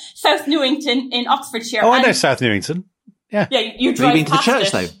Vincula, South Newington in Oxfordshire. Oh, I know South Newington. Yeah. Yeah, you drive been to the past church,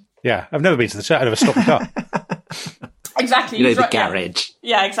 it. though? Yeah, I've never been to the church. I never stopped the car. Exactly. The garage.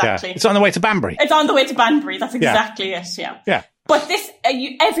 Yeah, exactly. Yeah. It's on the way to Banbury. It's on the way to Banbury. That's exactly it. Yeah. Yeah. But this,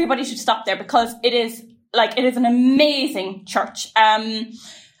 everybody should stop there because it is an amazing church.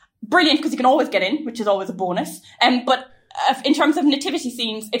 Brilliant because you can always get in, which is always a bonus. But in terms of nativity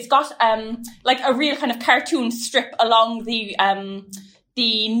scenes, it's got a real kind of cartoon strip along the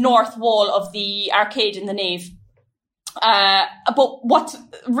north wall of the arcade in the nave. But what's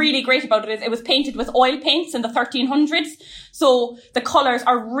really great about it is it was painted with oil paints in the 1300s. So the colours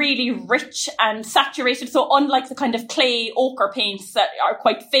are really rich and saturated. So unlike the kind of clay ochre paints that are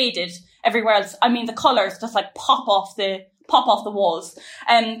quite faded everywhere else, I mean, the colours just like pop off the walls.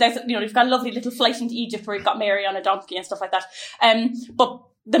 There's, you've got a lovely little flight into Egypt where you've got Mary on a donkey and stuff like that. But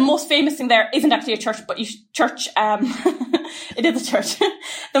the most famous thing there isn't actually a church, but it is a church.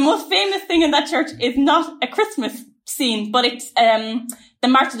 The most famous thing in that church is not a Christmas scene, but it's the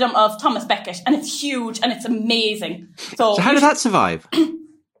martyrdom of Thomas Becket, and it's huge and it's amazing. So how did that survive?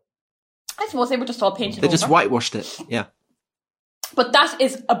 I suppose they were just all painted They over. just whitewashed it, yeah. But that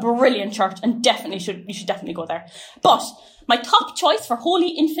is a brilliant church, and you should definitely go there. But my top choice for Holy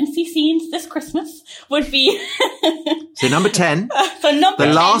Infancy scenes this Christmas would be so number 10. The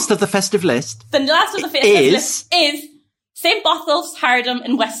 10, last of the festive list. The last of the festive list is St. Botolph's, Hardham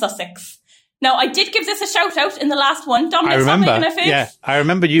in West Sussex. Now, I did give this a shout out in the last one. Dominic, I remember. stop making a face. Yeah, I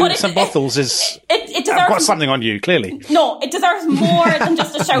remember you. St. Botolph's is. It deserves. I've got something on you, clearly. No, it deserves more than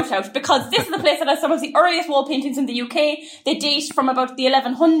just a shout out because this is the place that has some of the earliest wall paintings in the UK. They date from about the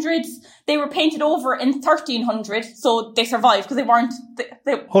 1100s. They were painted over in 1300, so they survived because they weren't.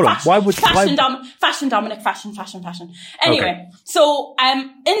 Hold on, fashion, Dominic, fashion. Anyway, okay. So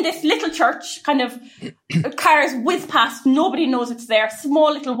in this little church, kind of cars whiz past, nobody knows it's there.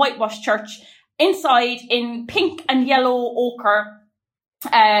 Small little whitewashed church. Inside, in pink and yellow ochre,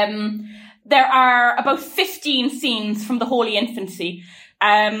 there are about 15 scenes from the Holy Infancy.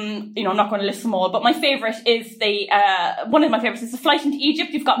 I'm not going to list them all, but my favourite is one of my favourites is the flight into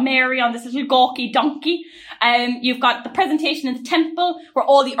Egypt. You've got Mary on this little gawky donkey. You've got the presentation in the temple where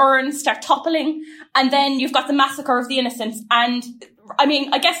all the urns start toppling. And then you've got the massacre of the innocents. And I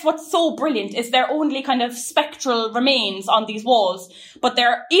mean, I guess what's so brilliant is they're only kind of spectral remains on these walls, but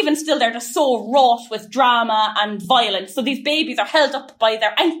they're just so wrought with drama and violence. So these babies are held up by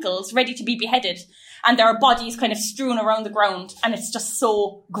their ankles, ready to be beheaded, and there are bodies kind of strewn around the ground, and it's just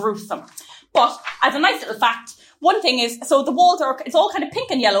so gruesome. But as a nice little fact, one thing is, so the walls it's all kind of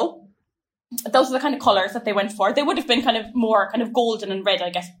pink and yellow. Those are the kind of colours that they went for. They would have been kind of more kind of golden and red,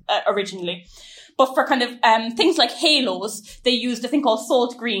 I guess, originally. But for kind of things like halos, they used a thing called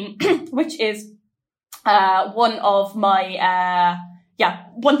salt green, which is one of my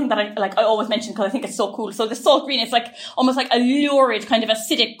one thing that I always mention because I think it's so cool. So the salt green is like almost like a lurid kind of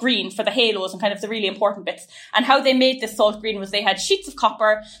acidic green for the halos and kind of the really important bits. And how they made this salt green was they had sheets of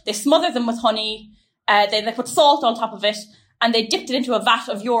copper, they smothered them with honey, they put salt on top of it, and they dipped it into a vat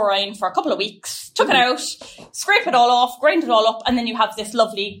of urine for a couple of weeks, took it out, scrape it all off, grind it all up, and then you have this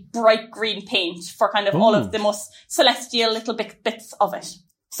lovely bright green paint for kind of all of the most celestial little bits of it.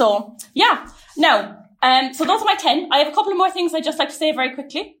 So, yeah. Now, so those are my 10. I have a couple of more things I'd just like to say very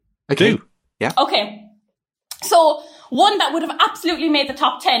quickly. Okay. Do. Yeah. Okay. So One that would have absolutely made the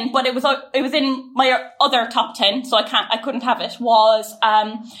top 10, but it was in my other top 10, so I couldn't have it, was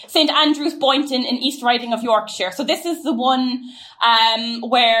St Andrew's Boynton in East Riding of Yorkshire. So this is the one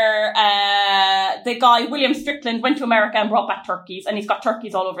where the guy, William Strickland, went to America and brought back turkeys, and he's got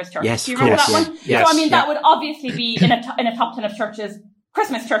turkeys all over his church. Yes, do you remember that one? Yes, so I mean, that would obviously be in a top 10 of churches,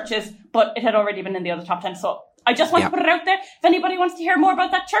 Christmas churches, but it had already been in the other top 10, so I just want to put it out there. If anybody wants to hear more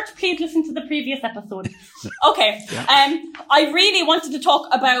about that church, please listen to the previous episode. Okay. I really wanted to talk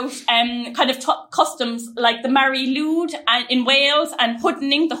about kind of customs like the Mary Lwyd in Wales and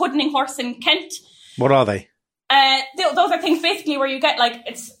Hoodening, the Hoodening horse in Kent. What are they? Those are things basically where you get like,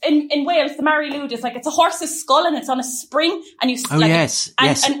 it's in Wales, the Mary Lwyd is like, it's a horse's skull and it's on a spring and you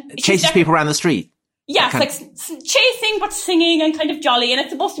and chases people around the street. Yeah, it's like chasing but singing and kind of jolly, and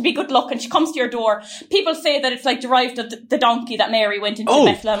it's supposed to be good luck, and she comes to your door. People say that it's like derived of the donkey that Mary went into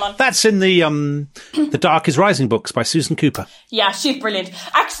Bethlehem on. That's in the Dark is Rising books by Susan Cooper. Yeah, she's brilliant.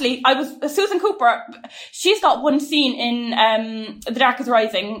 Actually, Susan Cooper, she's got one scene in The Dark is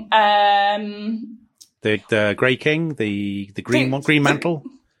Rising. The Grey King, the Green Mantle.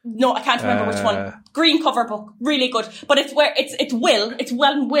 No, I can't remember which one. Green cover book, really good. But it's Will. It's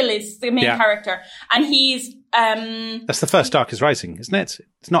when Will is the main character, and he's That's the first Dark is Rising, isn't it?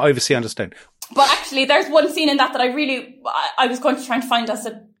 It's not Oversea Under Stone. But actually, there's one scene in that I was going to try and find as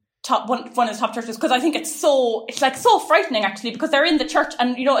a one of the top churches, because I think it's so frightening actually, because they're in the church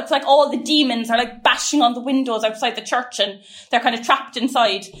and it's like all the demons are like bashing on the windows outside the church and they're kind of trapped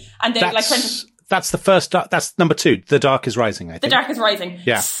inside and they're like trying to. That's the first. That's number 2. The Dark is Rising. I think. The Dark is Rising.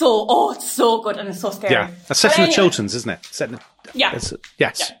 Yeah. it's so good and it's so scary. Yeah. That's set in the Chilterns, isn't it? Yes.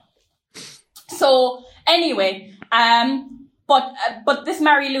 Yeah. So anyway, but this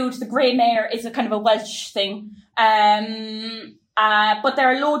Mary Lwyd, the Grey Mare, is a kind of a Welsh thing. But there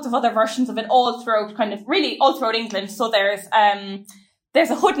are loads of other versions of it all throughout England. So there's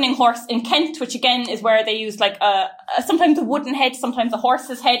a Hoodening horse in Kent, which again is where they use like sometimes a wooden head, sometimes a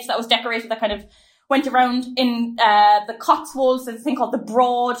horse's head that was decorated, that kind of went around. In the Cotswolds, there's a thing called the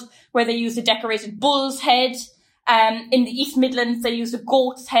Broad, where they used a decorated bull's head. In the East Midlands, they used a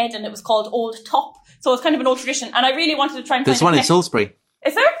goat's head, and it was called Old Top. So it's kind of an old tradition. And I really wanted to try and There's one in Salisbury.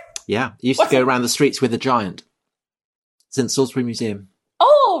 Is there? Yeah. You used to go around the streets with a giant. It's in Salisbury Museum.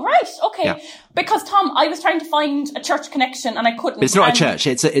 Oh, right. Okay. Yeah. Because, Tom, I was trying to find a church connection and I couldn't. But it's not a church.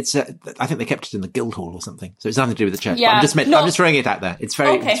 It's I think they kept it in the Guildhall or something. So it's nothing to do with the church. Yeah. But I'm just throwing it out there. It's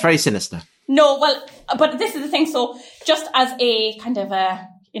very sinister. No, well, but this is the thing. So just as a kind of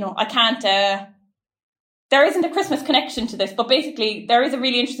I can't, there isn't a Christmas connection to this, but basically there is a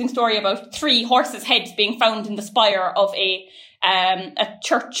really interesting story about 3 horses' heads being found in the spire of a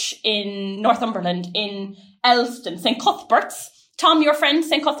church in Northumberland in Elsdon, St. Cuthbert's. Tom, your friend,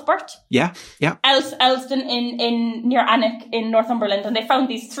 St. Cuthbert? Yeah. Elsdon in near Alnwick in Northumberland, and they found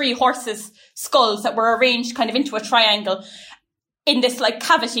these 3 horses' skulls that were arranged kind of into a triangle in this like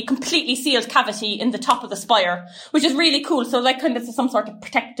cavity, completely sealed cavity in the top of the spire, which is really cool. So like kind of some sort of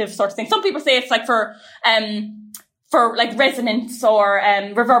protective sort of thing. Some people say it's like for like resonance or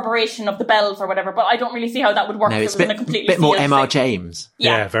reverberation of the bells or whatever, but I don't really see how that would work. No, it's a bit more M.R. James.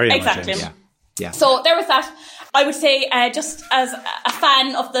 Yeah, very M.R. exactly. James. Yeah. So there was that. I would say, just as a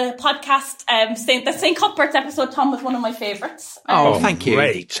fan of the podcast, the St. Cuthbert's episode, Tom, was one of my favourites. Thank you.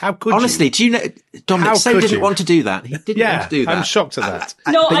 Great. How could Honestly, do you know, Dominic didn't want to do that. He didn't want to do that. I'm shocked at that.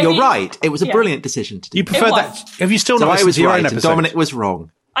 But you're right. It was a brilliant decision to do. You prefer that? Have you still not listened to your own episode? Dominic was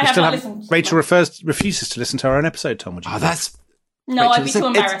wrong. I have not listened. Rachel refuses to listen to her own episode, Tom. Would you? No, I'd be too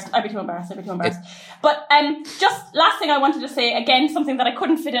embarrassed. But just last thing I wanted to say, again, something that I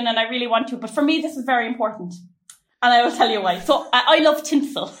couldn't fit in and I really want to, but for me this is very important. And I will tell you why. So I love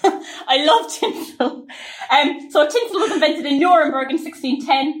tinsel. I love tinsel. So tinsel was invented in Nuremberg in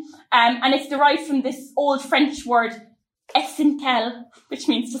 1610, and it's derived from this old French word essentel, which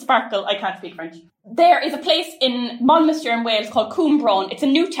means to sparkle. I can't speak French. There is a place in Monmouthshire in Wales called Coombraun. It's a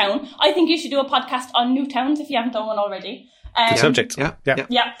new town. I think you should do a podcast on new towns if you haven't done one already. Good subject. Yeah.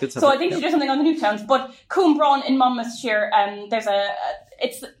 So I think you should do something on the new towns. But Coombraun in Monmouthshire,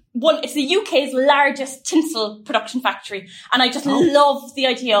 it's the UK's largest tinsel production factory, and I just love the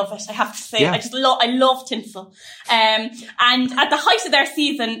idea of it. I have to say, I love tinsel. And at the height of their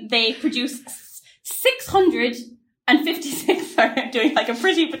season, they produce 656. Sorry, I'm doing like a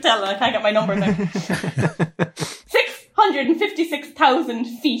pretty patella. I can't get my numbers out. 656,000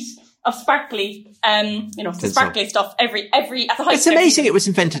 feet of sparkly, sparkly stuff every at the height. It's amazing it was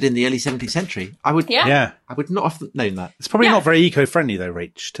invented in the early 17th century. I would not have known that. It's probably not very eco-friendly though,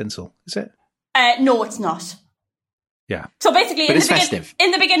 Rach, tinsel, is it? No, it's not. Yeah. So basically, but festive.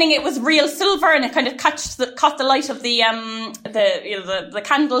 In the beginning, it was real silver, and it kind of caught the light of the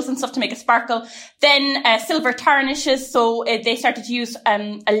candles and stuff to make it sparkle. Then silver tarnishes, so they started to use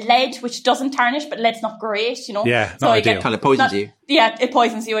a lead, which doesn't tarnish, but lead's not great, you know. Yeah, so not ideal. Kind of poisons you. Yeah, it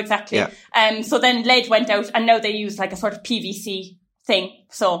poisons you, exactly. Yeah. So then lead went out, and now they use like a sort of PVC thing.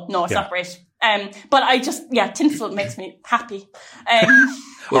 So no, it's not great. But tinsel makes me happy. I'll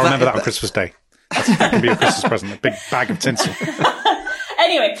remember that on Christmas Day. That can be a Christmas present, a big bag of tinsel.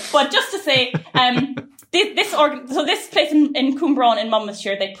 Anyway, but just to say, this place in Coombraun in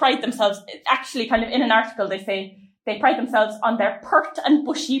Monmouthshire, they pride themselves, actually kind of in an article, they say they pride themselves on their pert and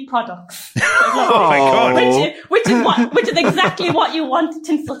bushy products. Oh my God. Which is exactly what you want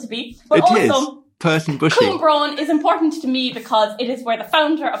tinsel to be. But it also, is. Pert and bushy. Coombraun is important to me because it is where the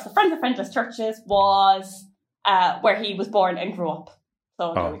founder of the Friends of Friendless Churches was, where he was born and grew up.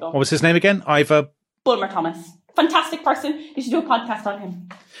 So there we go. What was his name again? Ivor Bulmer Thomas. Fantastic person. You should do a podcast on him.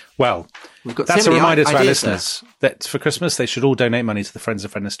 Well, that's a reminder to our listeners that for Christmas they should all donate money to the Friends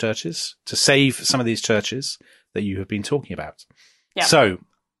of Friendless Churches to save some of these churches that you have been talking about. Yeah. So,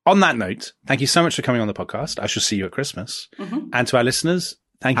 on that note, thank you so much for coming on the podcast. I shall see you at Christmas. Mm-hmm. And to our listeners,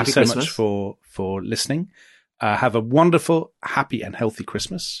 thank you so much for listening. Have a wonderful, happy and healthy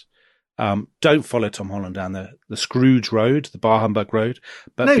Christmas. Don't follow Tom Holland down the Scrooge Road, the Bar Humbug Road.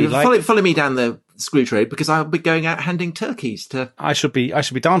 But follow me down the Scrooge Road because I'll be going out handing turkeys to. I should be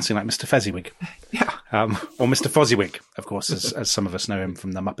dancing like Mr. Fezziwig. Yeah. Or Mr. Fozziwig, of course, as some of us know him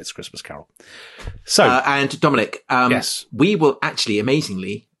from the Muppets Christmas Carol. So, and Dominic, yes, we will actually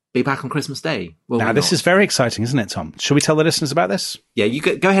amazingly be back on Christmas Day. Now, this is very exciting, isn't it, Tom? Shall we tell the listeners about this? Yeah, you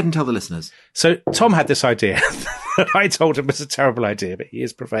go ahead and tell the listeners. So Tom had this idea that I told him was a terrible idea, but he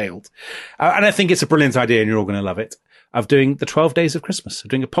has prevailed. And I think it's a brilliant idea and you're all going to love it, of doing the 12 days of Christmas, of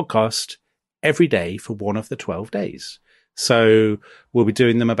doing a podcast every day for one of the 12 days. So we'll be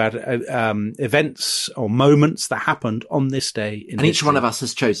doing them about events or moments that happened on this day. And each one of us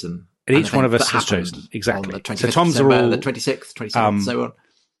has chosen. And each one of us has chosen. Exactly. So Tom's are all the 26th, 27th, so on.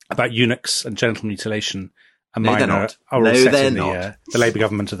 About eunuchs and genital mutilation, and no, mine are all set in the Labour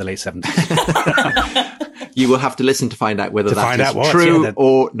government of the late 70s. You will have to listen to find out whether that is true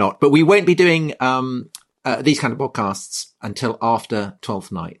or not. But we won't be doing these kind of podcasts until after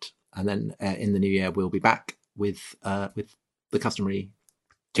 12th night. And then in the new year, we'll be back with the customary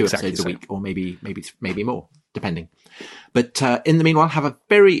 2 episodes a week, or maybe more, depending. But in the meanwhile, have a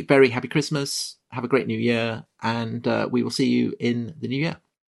very, very happy Christmas. Have a great new year. And we will see you in the new year.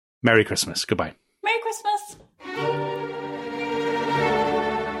 Merry Christmas. Goodbye. Merry Christmas.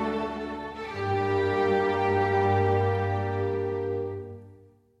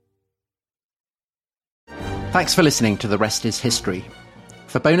 Thanks for listening to The Rest is History.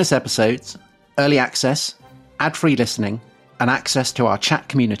 For bonus episodes, early access, ad-free listening, and access to our chat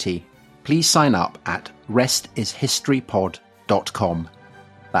community, please sign up at restishistorypod.com.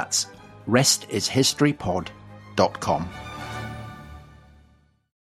 That's restishistorypod.com.